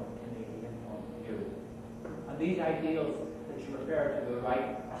in it from a Canadian point of view. And these ideals that you refer to the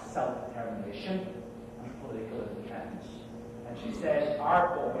right are self-determination and political independence. And she says,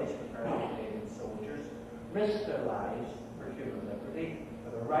 our boys, referring to Canadian soldiers, risk their lives for human liberty,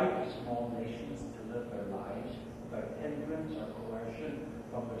 for the right of small nations to live their lives without hindrance or coercion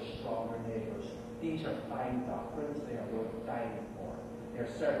from their stronger neighbours. These are fine doctrines. They are worth dying for. They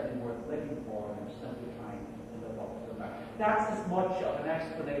are certainly worth living for, and I'm simply trying to live up to them. That's as much of an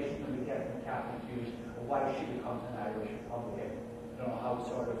explanation that we get from Catherine Hughes of why she becomes an Irish Republican. I don't know how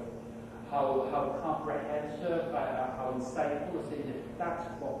how comprehensive, how insightful it is. That's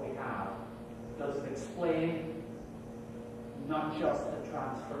what we have. Does it explain not just the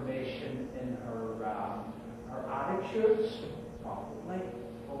transformation in her attitudes? Probably.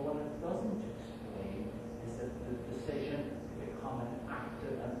 But what it doesn't explain is that the decision to become an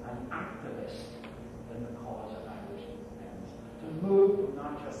activist in the cause of Irish independence. To move from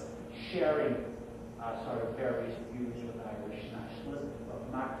not just sharing sort of various views with Irish nationalists, but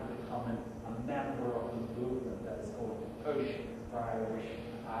from actually becoming a member of the movement that is going to push for Irish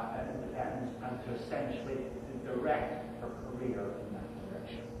independence and to essentially direct her career in that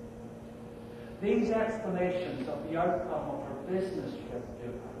direction. These explanations of the outcome of her business trip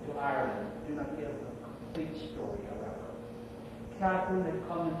to Ireland do not give a complete story, however. Catherine had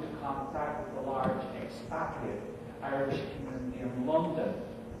come into contact with a large expatriate Irish community in London,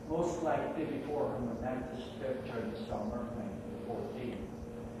 most likely before her momentous trip during the summer of 1914.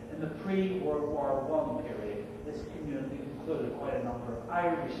 In the pre-World War I period, this community included quite a number of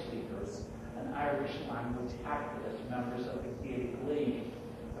Irish speakers and Irish language activists, members of the Gaelic League,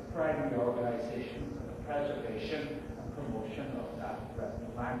 the primary organisation for the preservation and promotion of that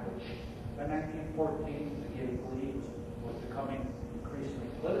threatened language. By 1914, the Gaelic League was becoming increasingly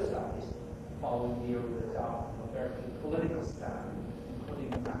politicized, following the year of the adoption of their political stand,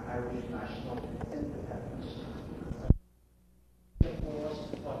 including Irish national independence.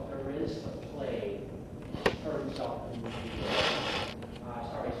 But there is a play that turns up in New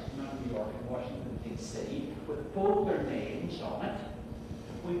York and Washington, D.C., with both their names on it.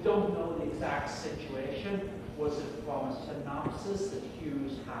 We don't know the exact situation. Was it from a synopsis that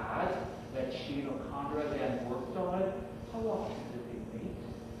Hughes had, that she and O'Connor then worked on it? How often did they meet?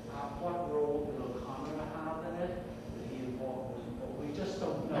 What role did O'Connor have in it? Did he involve? We just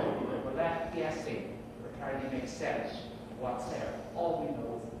don't know. We're left guessing. We're trying to make sense of what's there. All we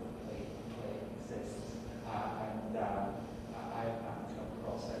know is that the play exists. I've come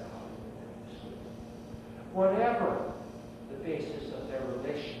across that copy. Whatever the basis of their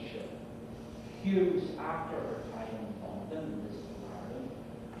relationship, Hughes, after her time in London and visiting Ireland,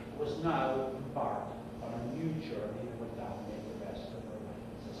 was now embarked on a new journey that would dominate the rest of her life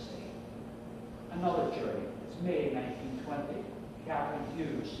as a saint. Another journey. It's May 1920. Catherine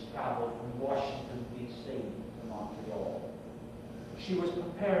Hughes travelled from Washington, D.C. to Montreal. She was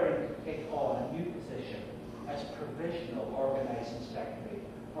preparing to take on a new position as provisional organizing secretary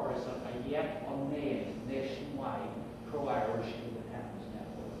for a yet unnamed nationwide pro-Irish independence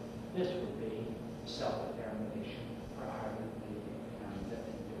network. This would be self-determination for Ireland, Canada,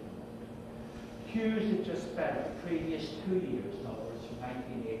 and Newfoundland. Hughes had just spent the previous 2 years, in other words, from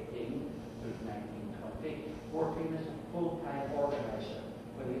 1918 through 1920, working as a full-time organizer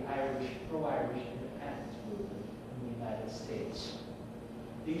for the pro-Irish independence movement in the United States.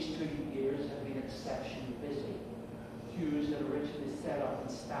 These 2 years have been exceptionally busy. Hughes had originally set up and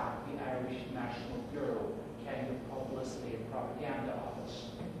staffed the Irish National Bureau, kind of publicity and propaganda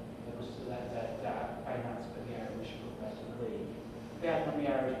office. It was financed by the Irish Progressive League. Then when the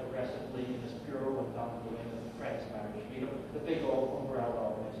Irish Progressive League and this bureau went on to go into the Friends of Irish Freedom, the big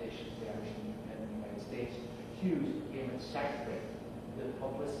umbrella organizations, the Irish in the United States, Hughes became its secretary, the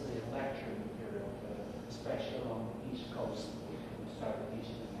publicity and lecture material, especially along the East Coast, the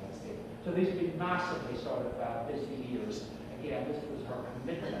southeast of the United States. So these have been massively sort of busy years. Again, this was her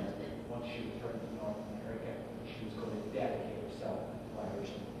commitment once she returned to North America. She was going to dedicate herself to Irish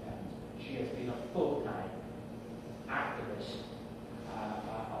independence. She has been a full-time activist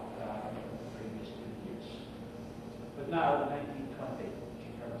of the previous 2 years. But now, in 1920, she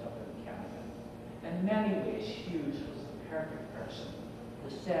turns up in Canada. In many ways, Hughes was the perfect person to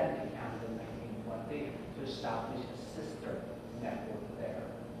send to Canada in 1920 to establish a sister network there.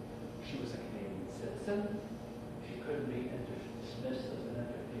 She was a Canadian citizen. She couldn't be dismissed as an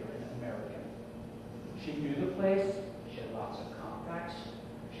interfering American. She knew the place. She had lots of contacts.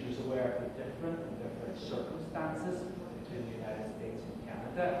 She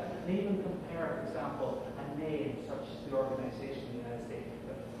Canada, and even compare, for example, a name such as the organization in the United States,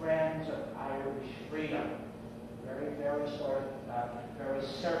 the Friends of Irish Freedom. Very, very sort of, very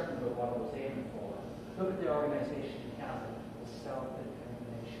certain of what it was aiming for. Look at the organization in Canada, the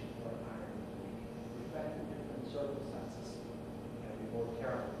Self-Determination for Ireland League. Reflecting different circumstances. You have to be more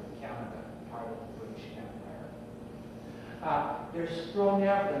careful in Canada, part of the British Empire. There's strong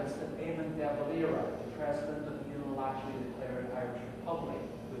evidence that Eamon de Valera, the president of the unilaterally declared Irish Republic,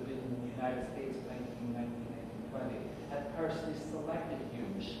 who had been in the United States in 1919-1920, had personally selected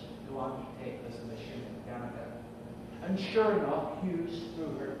Hughes to undertake this mission in Canada. And sure enough, Hughes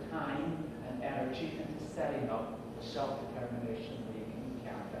threw her time and energy into setting up the Self-Determination League in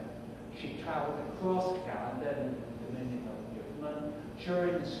Canada. She travelled across Canada and into the Dominion of Newfoundland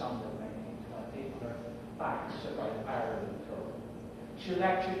during the summer of 1920 on her facts about Ireland tour. She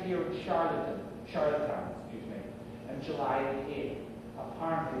lectured here in Charlottetown, on July the 8th.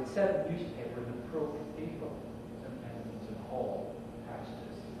 Apparently, it said in the newspaper that pro people in Edmonton Hall attached to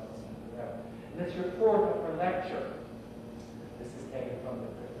this. In its report of her lecture, this is taken from the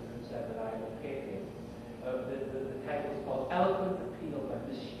Crusade that I will pay you. The title is called Eloquent Appeal by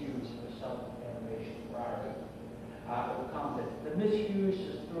Miss Hughes for Self-Determination for Ireland. The Miss Hughes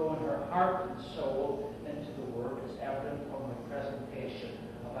has thrown her heart and soul into the work as evident from her presentation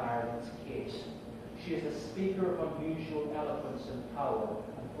of Ireland's case. She is a speaker of unusual eloquence and power,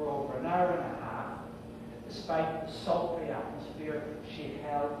 and for over an hour and a half, despite the sultry atmosphere, she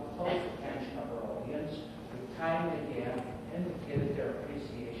held the close attention of her audience, who time and again indicated their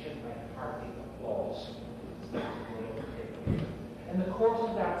appreciation by hearty applause. In the course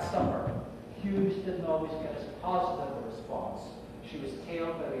of that summer, Hughes didn't always get as positive a response. She was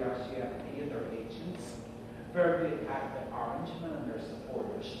tailed by the RCMP and their agents, verbally attacked by Orangemen and their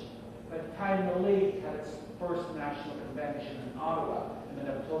supporters. By the time the League had its first national convention in Ottawa in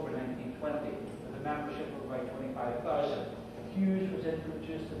October 1920, with a membership of about 25,000, Hughes was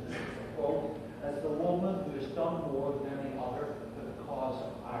introduced in this quote as the woman who has done more than any other for the cause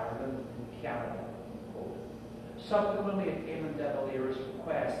of Ireland and Canada. Quote. Subsequently, at Eamon de Valera's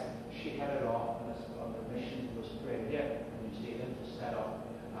request, she headed off on a mission to Australia and New Zealand to set up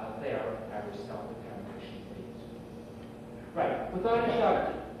their Irish Self-Determination Leagues. Right, without a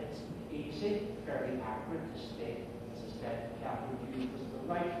doubt, it's easy, fairly accurate to state, as I said, Catherine Hughes was the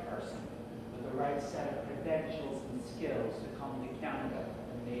right person with the right set of credentials and skills to come to Canada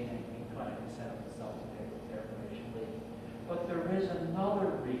in May 1920 to set up the Self-Determination League. But there is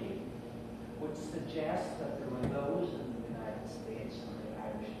another reading which suggests that there were those in the United States and the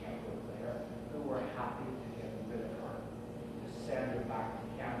Irish Catholic there who were happy to get rid of her, to send her back to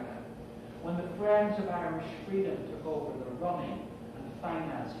Canada. When the Friends of Irish Freedom took over the running and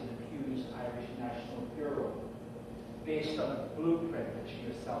financing of Hughes' Irish National Bureau, based on a blueprint that she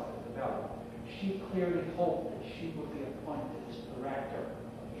herself had developed, she clearly hoped that she would be appointed as director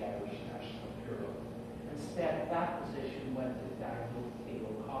of the Irish National Bureau. Instead, that position went to Daniel T.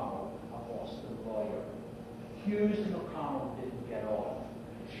 O'Connell, a Boston lawyer. Hughes and O'Connell didn't get on.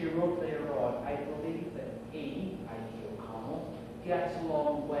 She wrote later on, I believe that he, i.e. O'Connell, gets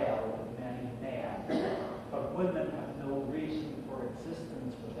along well with many men, but women have no reason for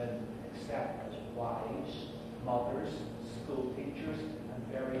existence with him except as wives, mothers, school teachers, and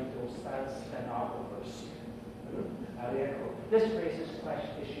very docile stenographers. This raises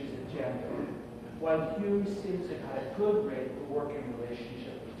issues of gender. While Hughes seems to have had a good working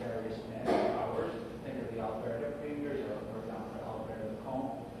relationship with various men and powers, think of the Alberta premiers or, for example, Alberta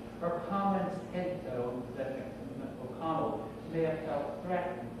Lecomte, her comments hint that O'Connell may have felt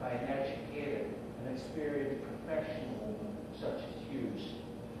threatened by an educated and experienced professional woman such as Hughes.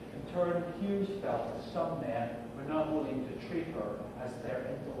 In turn, Hughes felt that some men were not willing to treat her as their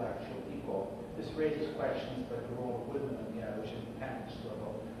intellectual equal. This raises questions about the role of women in the Irish independence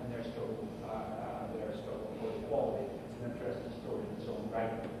struggle and their struggle for equality. It's an interesting story in its own right.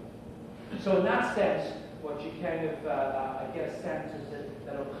 So in that sense, what you kind of get a sense is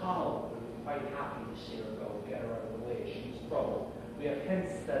that O'Connell would be quite happy to see her go, get her out of the way. She's troubled. We have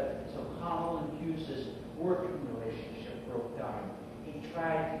hints that as O'Connell and Hughes' working relationship broke down, he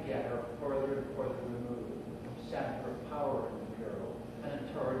tried to get her further and further removed from center of power in the Bureau, and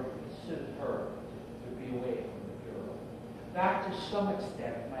in turn, it suited her to be away from the Bureau. That, to some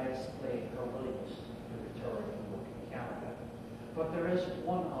extent, might explain her willingness to return and work in Canada. But there is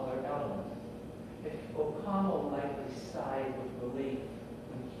one other element. If O'Connell likely sighed with relief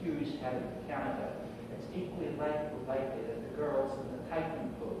when Hughes headed to Canada, it's equally likely that the girls in the typing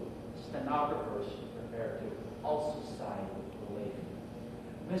pool, stenographers referred to, also sighed with relief.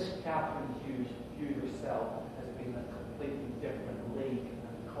 Miss Catherine Hughes herself has been a completely different league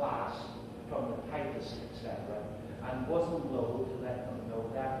and wasn't low to let them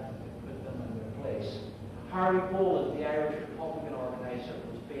know that and to put them in their place. Harry Boland, the Irish Republican organizer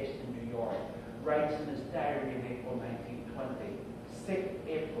who was based in New York, writes in his diary in April 1920, 6th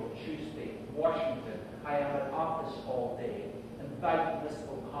April, Tuesday, Washington, I am at office all day. Invite Miss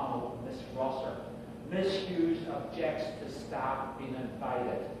O'Connell and Miss Rosser. Miss Hughes objects to staff being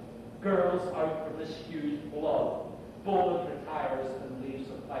invited. Girls out for Miss Hughes' blood. Boland retires and leaves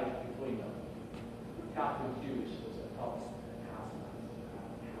the fight between them. Catherine Hughes was a tough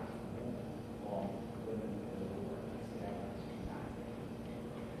on women in the work.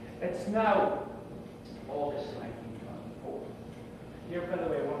 It's now August 1924. Here, by the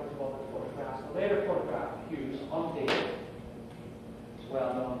way, one or two other photographs. A later photograph of Hughes, undated. It's a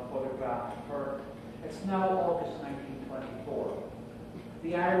well-known photograph of her. It's now August 1924.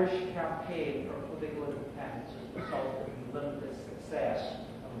 The Irish campaign for political independence has resulted in limited success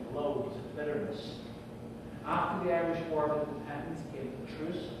and loads of bitterness. After the Irish War of Independence came the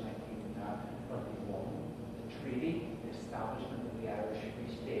truce in 1921, the treaty, the establishment of the Irish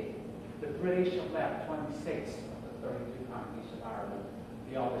Free State. The British have left 26 of the 32 counties of Ireland.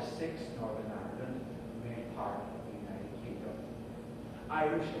 The other 6, Northern Ireland, remain part of the United Kingdom.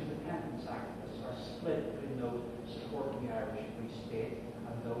 Irish independence activists are split between those supporting the Irish Free State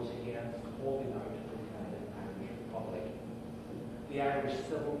and those against holding out for the United Irish Republic. The Irish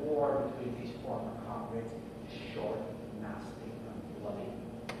Civil War between these former comrades is short, nasty, and bloody.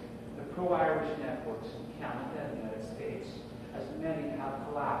 The pro-Irish networks in Canada and the United States, as many have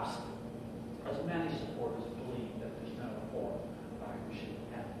collapsed, as many supporters believe that there's no form of Irish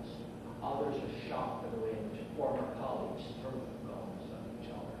independence. Others are shocked at the way in which former colleagues throw guns at each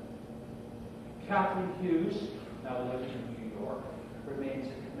other. Catherine Hughes, now living in New York,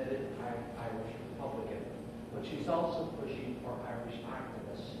 remains a committed Irish Republican, but she's also pushing for Irish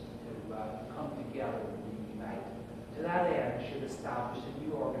activists to come together and reunite. To that end, she established a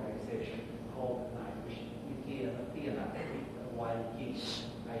new organization called an Irish Athena, Wild Geese.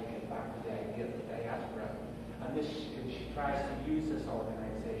 I get back to the idea of the diaspora. And she tries to use this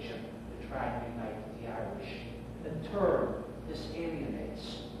organization to try and unite the Irish. In turn, this alienates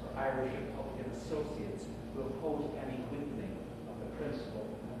her Irish Republican associates who oppose any weakening of the principle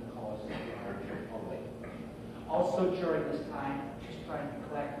and the cause of the Irish Republic. Also during this time, she's trying to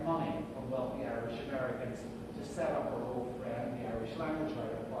collect money from wealthy Irish Americans to set up her old friend, the Irish language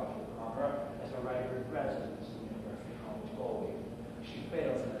writer Padraig Siadhail, as a writer in residence at the University College Galway. She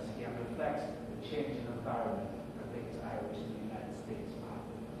fails in this again, reflects the changing environment for things Irish in the United States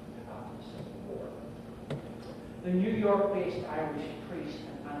after the Civil War. The New York-based Irish priest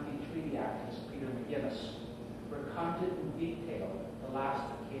and anti-treaty activist Peter McGuinness recounted in detail the last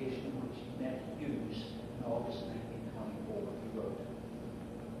occasion in which he met Hughes in August 1924. He wrote,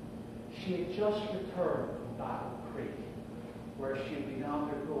 "She had just returned from Battle Creek, where she had been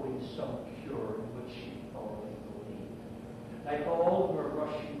undergoing some cure in which she thoroughly believed. Like all who are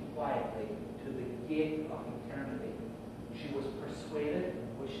rushing quietly to the gate of eternity, she was persuaded and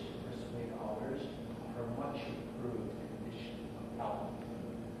wished to persuade others of her much improved condition of health.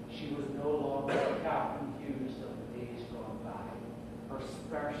 She was no longer the Catherine Hughes of the days gone by. Her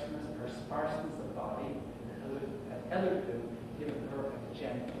sparseness of body had hitherto given her a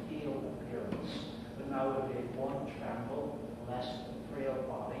genteel appearance, but now it made one tremble lest the frail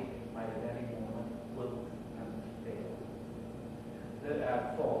body might at any moment wilt and fail.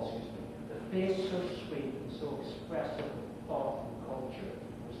 The face so sweet and so expressive of thought and culture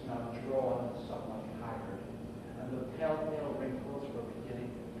was now drawn and somewhat haggard, and the telltale wrinkles were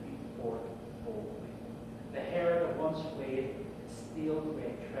beginning to peep forth boldly. The hair that once waved in steel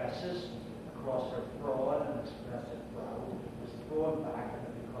gray tresses across her broad and expressive brow was thrown back and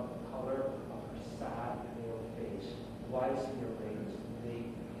had become the color of her sad, pale face, wisely arranged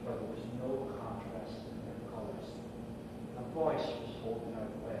indeed, but there was no contrast in their colors. Her voice was holding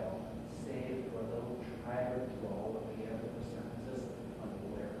out well, save for a little tried drawl at the end of the sentences,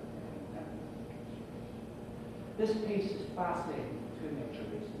 unaware of any memory. This piece is fascinating for two major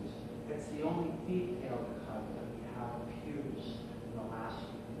reasons. It's the only detailed account that we have of Hughes in the last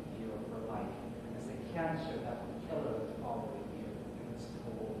year of her life, as the cancer that would kill her the following year against the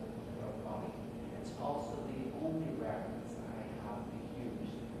whole of her body. It's also the only reference I have to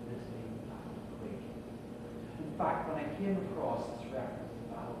Hughes visiting Battle Creek. In fact, when I came across this reference to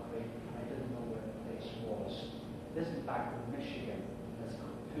Battle Creek, I didn't know where the place was. This, in fact, in Michigan, has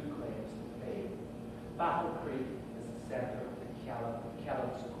two claims to fame. Battle Creek is the center of the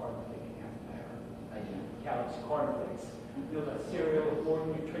Kellogg's cornflake empire. Kellogg's cornflakes. You know, that cereal with more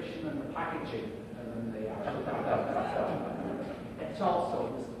nutrition in the packaging than the actual product itself. It's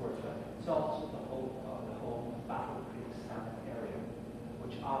also, Mr. Wordsworth, it's also the home of Battle Creek Sanitarium,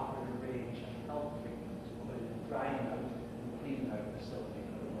 which offered a range of health treatments, including drying out and cleaning out facility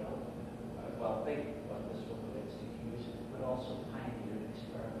for big what this one relates to use, but also pioneered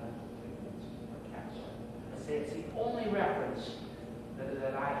experimental treatments for cancer. I say it's the only reference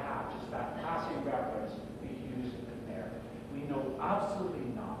that I have, just that passing reference we use in there. We know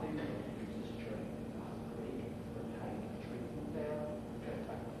absolutely nothing about Hughes's journey to Battle Creek or type of treatment there, get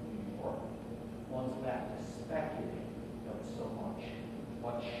back to New York. One's left to speculate about so much.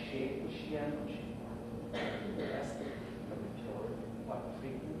 What shape was she in? Was she more arrested? What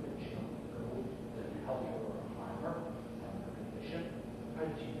treatment did she undergo? Did it help her or harm her from her condition? How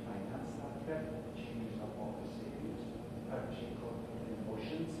did she finance that trip? Did she use up all the savings? How did she cope with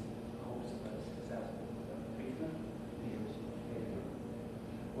emotions? Hopes of a successful treatment? Fears of failure?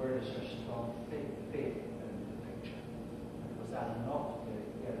 Where is her strong faith in the picture? Was that enough to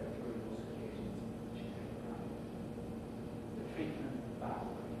get her through those occasions she had around? The treatment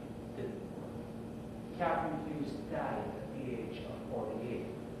Battle Creek didn't work. Catherine Hughes died at the age of 48 in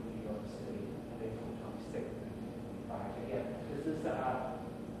New York City on April 26, 1955. Again, this is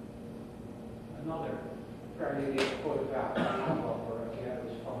another fairly late photograph I have of her. Again, it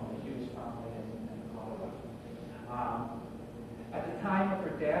was from the Hughes family in Ottawa. At the time of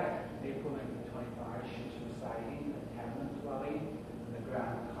her death, in April 1925, she was residing in a tenement dwelling in the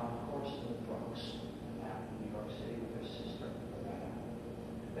Grand Concourse in the Bronx, New York City, with her sister, Loretta.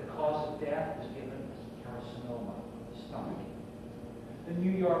 The cause of death was given as carcinoma of the stomach. The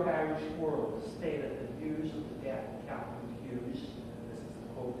New York Irish World stated the news of the death of Catherine Hughes, this is the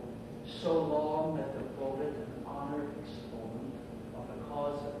quote, so long that devoted and honored exponent of the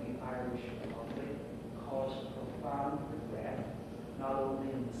cause of the Irish Republic caused profound regret, not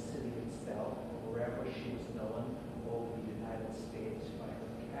only in the city itself, but wherever she was known over the United States by her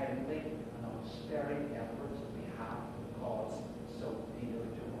kindly and unsparing efforts on behalf of the cause so dear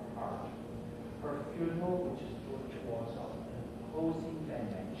to her heart. Her funeral, which was of imposing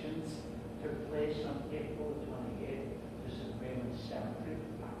dimensions, took place on April 28th to St. Raymond's Cemetery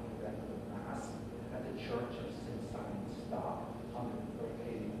after regular Mass at the Church of St. Simon Stock,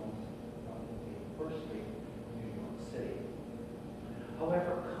 181 First Street, New York City.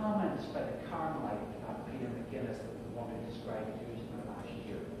 However, comments by the Carmelite Peter McGuinness, that we want to describe Hughes in our last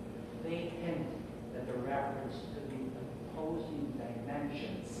year, they hint that the reference to the imposing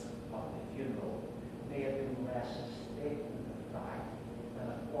dimensions of the funeral may have been less a statement of fact than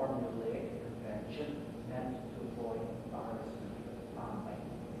a formulaic convention meant to avoid embarrassment for the family.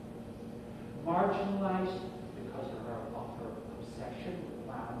 Marginalized because of her obsession with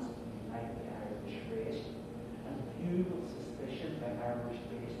plans to unite the Irish race, and viewed with suspicion by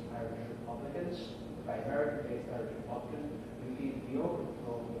Irish-based Irish Republicans, by American-based Irish Republicans, who viewed the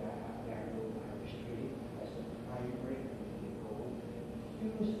overthrow of the Anglo-Irish Treaty as the primary goal.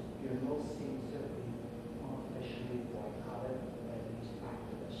 Hughes' funeral seems to have been unofficially boycotted by these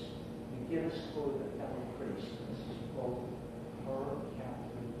activists. McGuinness quoted a fellow priest, and this is quote, her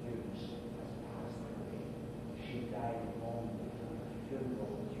Catherine Hughes has passed away. She died long before the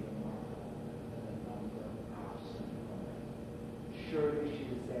funeral was remarkable in the number absent from her. Surely she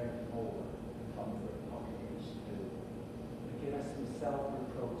deserved more from the Republicans too. McGuinness himself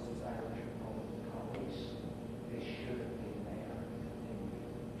reproached his Irish Republican colleagues. They should have been there.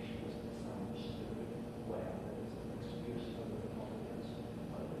 She was misunderstood. Well, it is an excuse for the Republicans,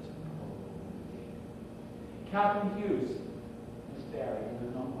 but it was a problem indeed. Catherine Hughes was buried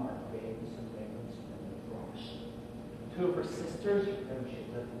in an unmarked grave in St. Raymond's in the Bronx. Two of her sisters, with whom she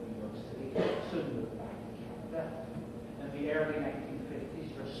lived in New York City, soon moved back to Canada. In the early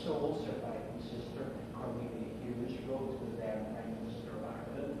 1950s, her sole surviving sister, Cornelia Hughes, wrote to the then Prime Minister of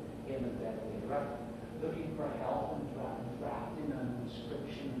Ireland in the dead era, looking for help in drafting an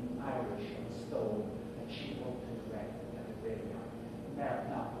inscription in Irish on stone that she hoped to erect at the graveyard.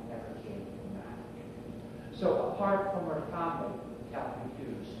 Nothing ever came from that. So apart from her family, Catherine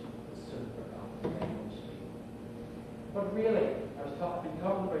Hughes was soon forgotten by most people. But really, I've been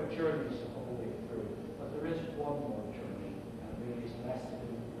talking about journeys the whole way through, but there is one more journey, and really it's less to do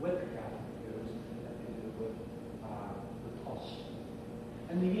with Catherine Hughes than to do with us.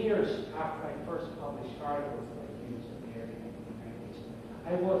 In the years after I first published articles about Hughes in the early 1990s,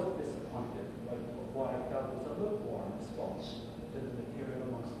 I was disappointed by what I felt was a lukewarm response to the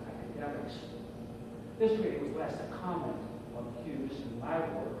material amongst academics. This really was less a comment on Hughes and my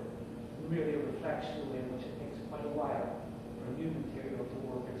work, merely a reflection of the way in which it takes quite a while for new material to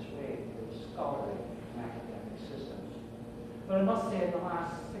work its way through scholarly and academic systems. But I must say, in the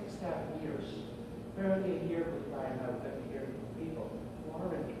last 6-7 years, barely a year goes by now that we hear from people who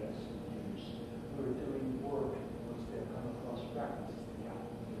are interested in Hughes, who are doing work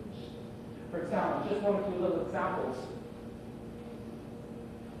just one or two little examples.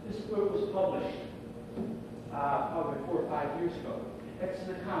 This book was published probably 4 or 5 years ago. It's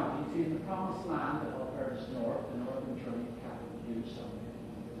an account. You see, in the promised land of Alberta's north, the northern journey of Catholic Hughes.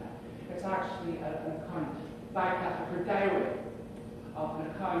 It's actually an account by Catholic, her diary, of an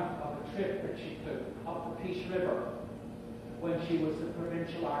account of a trip that she took up the Peace River when she was the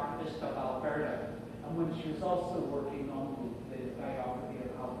provincial archivist of Alberta, and when she was also working on the biography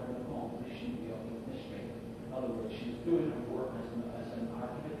of Alberta Home, Missionary of the Mystery. In other words, she was doing her work as an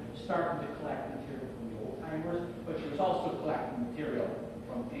archivist, starting to collect material from the old timers, but she was also collecting material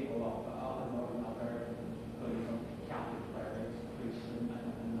from people of northern Alberta, including from Catholic clerics, priests, and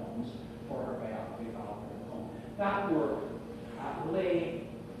nuns, for her biography of Alberta Home. That work lay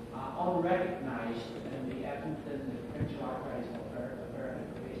unrecognized in the Edmonton, the provincial archives of Alberta,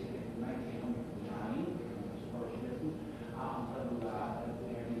 basically in 1909, when it was first written, until the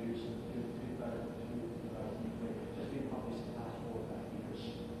early years of 2003, just been published in the last 4 or 5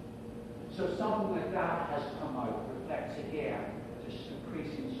 years. So something like that has come out, reflects again this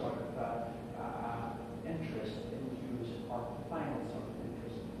increasing sort of interest in Hughes, or final sort of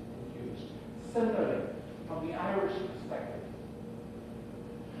interest in Hughes. Similarly, from the Irish perspective,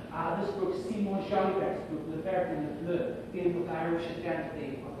 this book, Simon Jolivet's book, Le Vert et le Bleu, dealing with Irish identity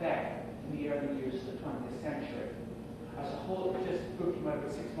in Quebec in the early years of the 20th century. As a whole, this book came out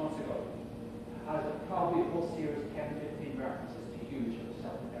about 6 months ago. As probably a whole series of 10 to 15 references to Hughes for the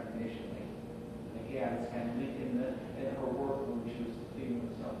self-determination thing. And again, it's kind of linked in her work when she was dealing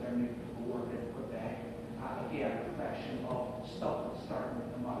with self-determination work in Quebec. Again, a collection of stuff that's starting to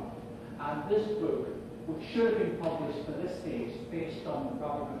come out. And this book, which should have been published by this stage, based on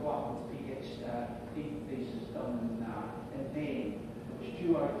Robert McLaughlin's PhD thesis done in Maine. It was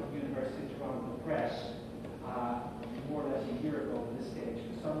due out of the University of Toronto Press more or less a year ago at this stage.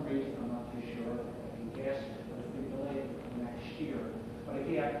 For some reason, I'm not too sure, I can guess, but it's been delayed for next year. But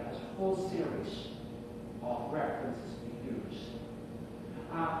again, as a whole series of references to Hughes.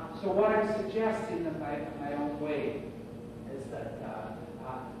 So what I'm suggesting in my own way is that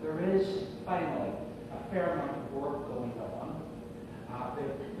there is finally a fair amount of work going on.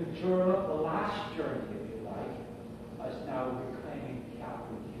 The journal, the last journey, if you like, is now reclaiming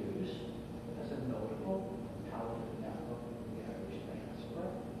Catherine Hughes as a notable, talented member of the Irish diaspora,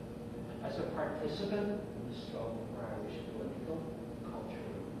 as a participant in the struggle for Irish political and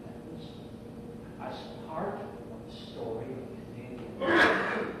cultural independence, as part of the story of Canadian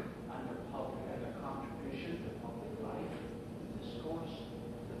life and their contribution to public life, discourse,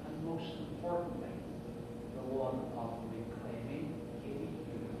 and most importantly, the one of reclaiming Katie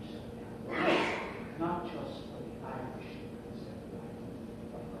Hughes, not just for the Irish Pacific Island,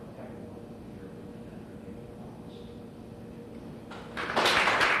 but for everyone here in the Canadian province.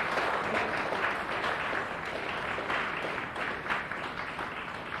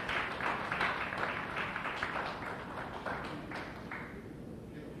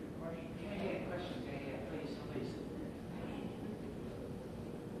 Questions? Yeah, please.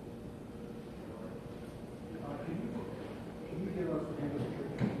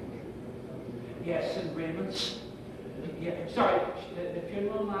 Yes, St. Raymond's. Yeah, sorry, the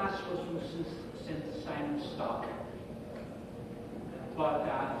funeral mass was from St. Simon Stock,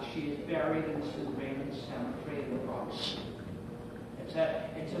 but she is buried in St. Raymond's Cemetery in the Bronx. It's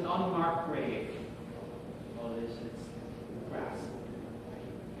an unmarked grave. Well, it's grass.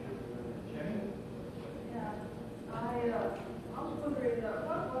 Jimmy? Yeah, I was wondering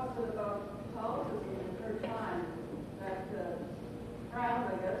what was it about Catholicism in her time that frowned, I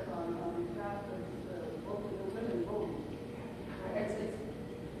guess, on Catholics voting, the women voting.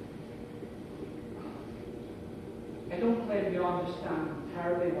 I don't claim to understand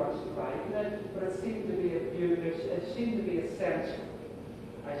entirely what's driving it, but it seemed to be a view. It seemed to be a sense,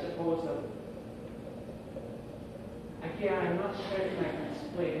 I suppose, of. Again, I'm not certain I can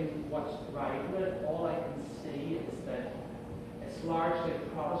explain what's driving it. All I can see is that it's largely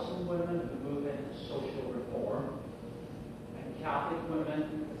Protestant women who move into social reform, and Catholic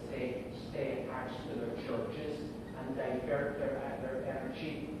women say stay attached to their churches and divert their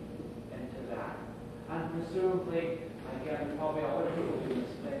energy into that. And presumably, again, probably other people can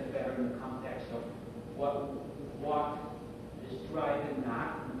explain it better in the context of what is driving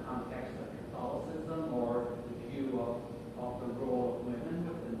that in the context of Catholicism or the view of the role of women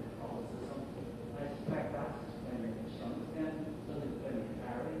within Catholicism. I suspect that's explaining to some extent. It doesn't explain it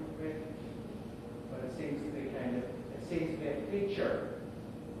entirely, but it seems to be a feature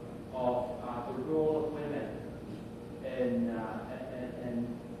of the role of women in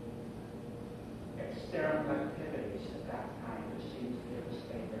external activities at that time. There seems to be a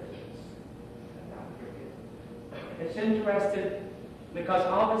divergence at that interesting because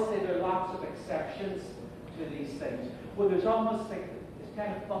obviously there are lots of exceptions to these things. Well, there's almost like, it's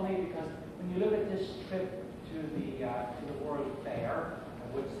kind of funny because when you look at this trip to the World Fair,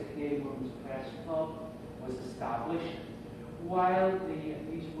 at which the Gay Women's Press Club was established, while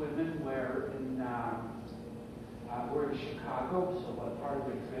these women were in Chicago, so what part of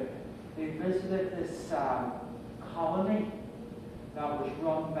the trip, they visited this colony that was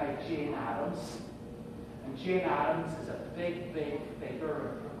run by Jane Addams. And Jane Addams is a big, big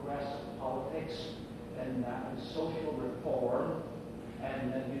figure in progressive politics and social reform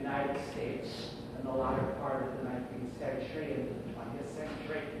in the United States in the latter part of the 19th century into the 20th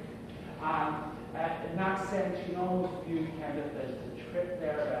century. In that sense, you can almost view kind of as the trip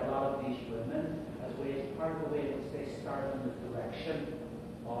there by a lot of these women as part of the way in which they start in the direction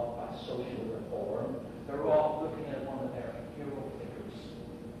of social reform. They're all looking at one of their hero figures.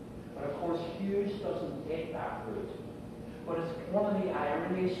 But of course, Hughes doesn't take that route. But it's one of the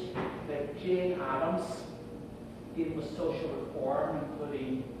ironies that Jane Addams did with social reform,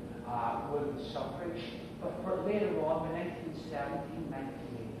 including women's suffrage. But for later on, in 1917,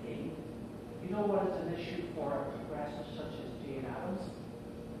 1918, you know what is an issue for a progressive such as Jane Addams?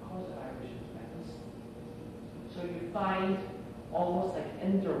 Because of Irish independence. So you find, almost like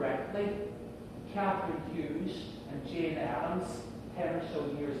indirectly, Catherine Hughes and Jane Addams, 10 or so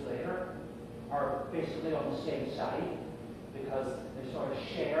years later, are basically on the same side because they sort of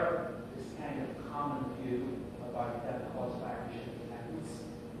share this kind of common view about the cause of Irish independence.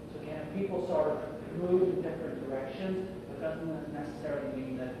 So again, people sort of move in different directions, but doesn't necessarily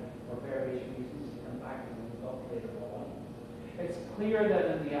mean that for various reasons come back and move up later on. It's clear that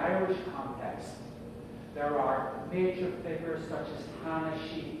in the Irish context, there are major figures such as Hannah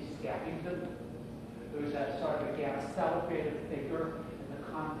Sheehy Skeffington, who's a sort of, again, a celebrated figure in the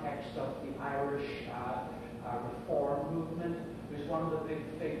context of the Irish reform movement, who's one of the big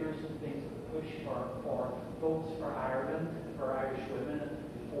figures in things that push for votes for Ireland, for Irish women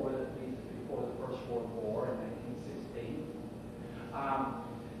before the First World War in 1916.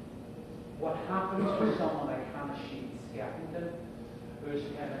 What happens with someone like Hannah Sheehy Skeffington, who's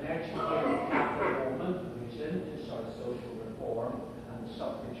kind of an educated Catholic woman who's into sort of social reform and the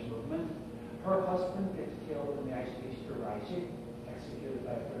suffrage movement? Her husband gets killed in the Easter Rising, executed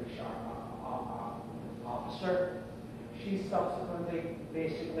by a British officer. She subsequently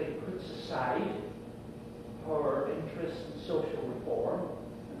basically puts aside her interest in social reform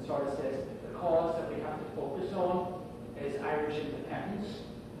and sort of says the cause that we have to focus on is Irish independence.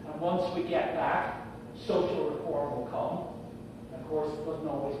 And once we get that, social reform will come. And of course, it doesn't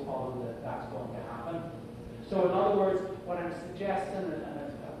always follow that that's going to happen. So in other words, what I'm suggesting, and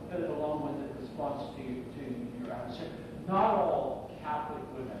it's a bit of a long-winded response to your answer, not all Catholic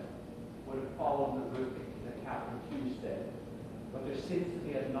women would have followed the route that Catherine Hughes did. But there seems to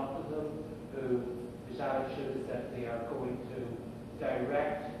be enough of them whose attitude is that they are going to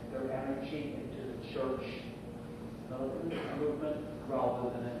direct their energy into the church militant movement rather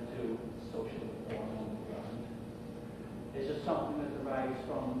than into social reform on the ground. Is it something that derives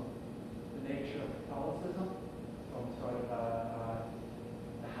from the nature of Catholicism, from sort of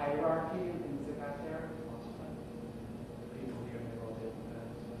the hierarchy and things like that there? People here may well be able to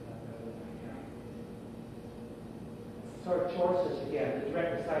sort of choices again, the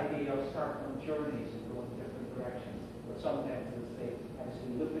direct idea of starting journeys and going different directions, but sometimes it's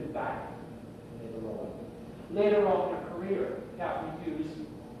actually looking back later on. Later on in her career, Catherine Hughes,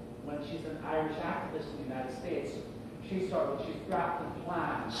 when she's an Irish activist in the United States, she's drafting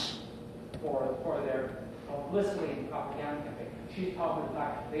plans for their publicity and propaganda campaign. She's talking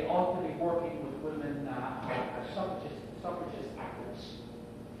about they ought to be working with women suffragist activists.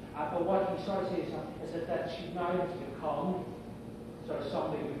 But what he sort of says is that she's now become sort of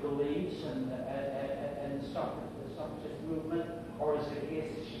somebody who believes in the suffragist movement, or is it a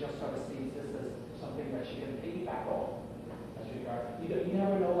case that she just sort of sees this as something that she can piggyback on as regard? You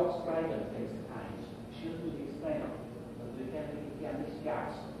never know what's driving things at times. She doesn't really explain it. But there can be these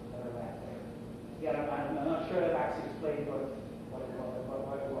gaps that are left there. Yeah, I'm not sure I've actually explained what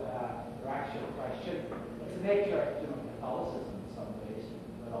your actual question. It's the nature of Catholicism in some ways,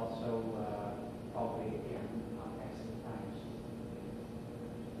 but also probably in the context of times.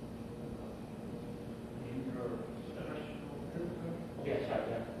 In your yes, right,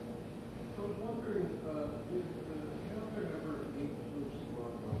 yeah. I was wondering, did Catherine ever meet Lucy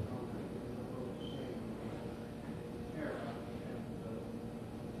Montgomery, both the same era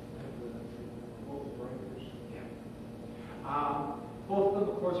and both writers? Yeah. Both of them,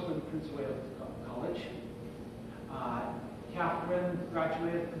 of course, went to Prince of Wales College. Catherine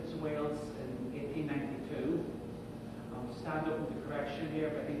graduated Prince of Wales in 1892. stand up with the correction here,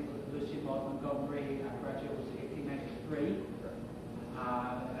 but I think Lucy Maud Montgomery graduate was 1893.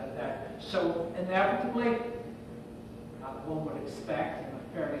 So inevitably, one would expect in a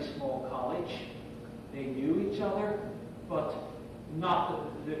fairly small college, they knew each other, but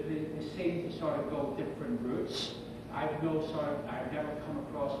not that they seem to sort of go different routes. I've never come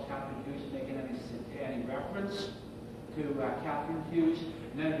across Catherine Hughes making any reference to Catherine Hughes.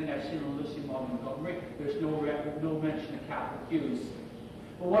 And anything I've seen on Lucy Maud Montgomery, there's no mention of Catherine Hughes.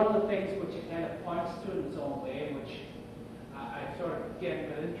 But one of the things which it kind of points to in its own way, in which I sort of get a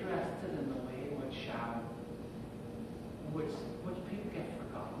bit interested in the way in which people get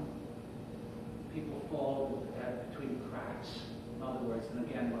forgotten. People fall between cracks. In other words, and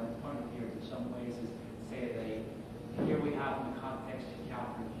again, what I'm pointing here in some ways is say here we have in the context of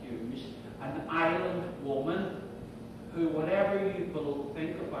Catherine Hughes, an island woman who, whatever you will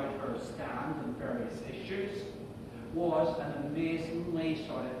think about her stand on various issues, was an amazingly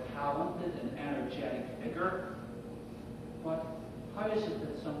sort of talented and energetic figure. But how is it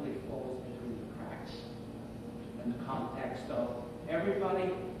that somebody falls between the cracks in the context of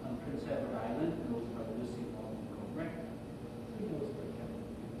everybody on Prince Edward Island knows about Lucy Maud Montgomery? Who knows about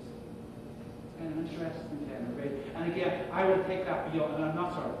Catherine Hughes? It's kind of interesting kind of read. And again, I would take that beyond, and I'm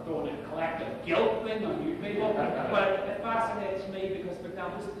not sort of throwing a collective guilt thing on you people, but it fascinates me because, for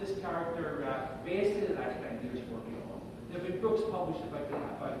example, this character based in that kind of years working on. There have been books published about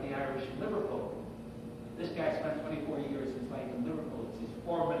the Irish in Liverpool. This guy spent 24 years of his life in Liverpool. It's his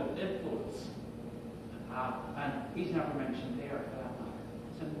formative influence. And he's never mentioned there for that matter.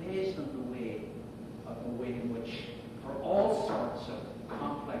 It's amazing the way in which, for all sorts of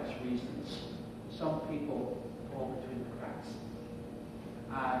complex reasons, some people fall between the cracks.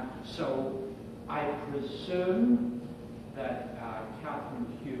 So I presume that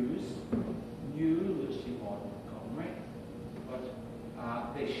Catherine Hughes knew Lucy Maud Montgomery, but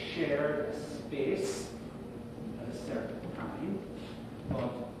they shared a space at a certain time,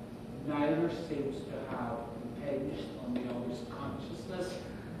 but neither seems to have impinged on the other's consciousness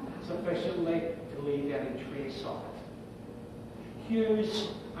sufficiently to leave any trace of it. Hughes,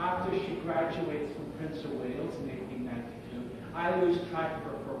 after she graduates from Prince of Wales in 1892, I lose track of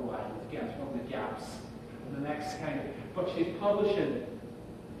her for a while. Again, it's one of the gaps in the next kind of, but she's publishing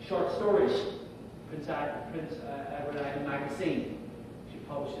short stories. Prince Edward Island magazine. She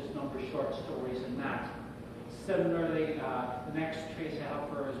publishes a number of short stories in that. Similarly, the next trace I have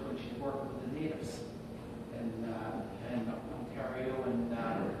for her is when she's working with the natives in Ontario and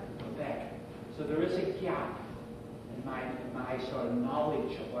Quebec. So there is a gap in my sort of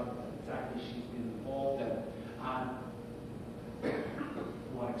knowledge of what exactly she's been involved in, and to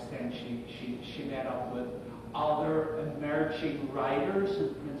what extent she met up with other emerging writers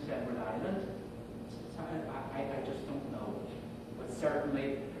in Prince Edward Island. I just don't know. But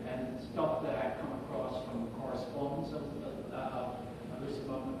certainly, and stuff that I've come across from correspondence of Lucy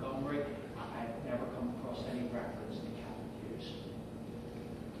Maud Montgomery, I've never come across any reference to Catherine Hughes.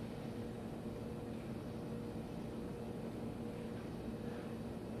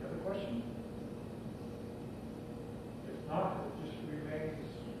 Any other questions? If not, it just remains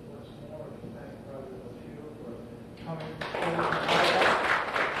once more to thank Brother Field for coming forward.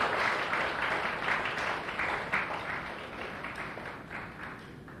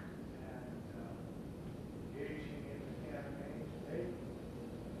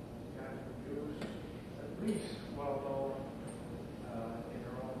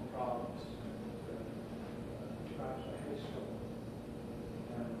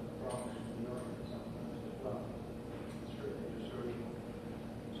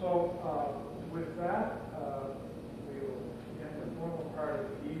 So with that, we'll end the formal part of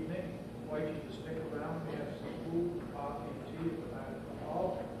the evening. I invite you to stick around. We have some food, coffee, tea at the back of the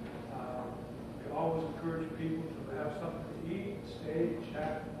hall. We always encourage people to have something to eat, stay,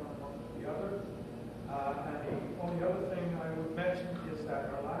 chat one among the other. And the only other thing I would mention is that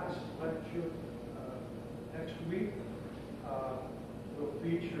our last lecture next week will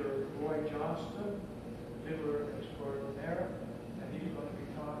feature Roy Johnston, fiddler extraordinaire, and he's going to be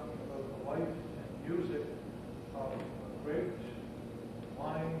talking about the life and music of a great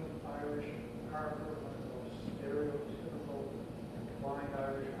blind Irish harper, one of those stereotypical blind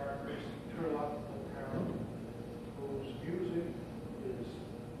Irish harpers, Turlough O'Carroll, whose music is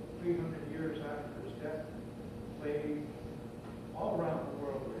 300 years after his death, played all around the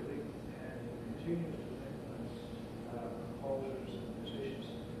world really, and it continues to influence composers and musicians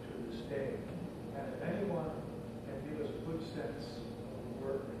to this day. And if anyone can give us a good sense of the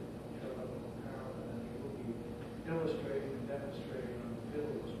work of Turlough O'Carroll, and he will be illustrating and demonstrating on the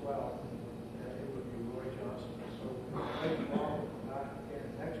fiddle as well, then it would be Roy Johnston. So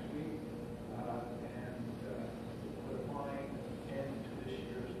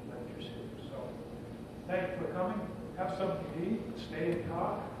Thank you for coming. Have something to eat, stay and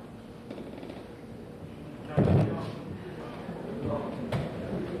talk.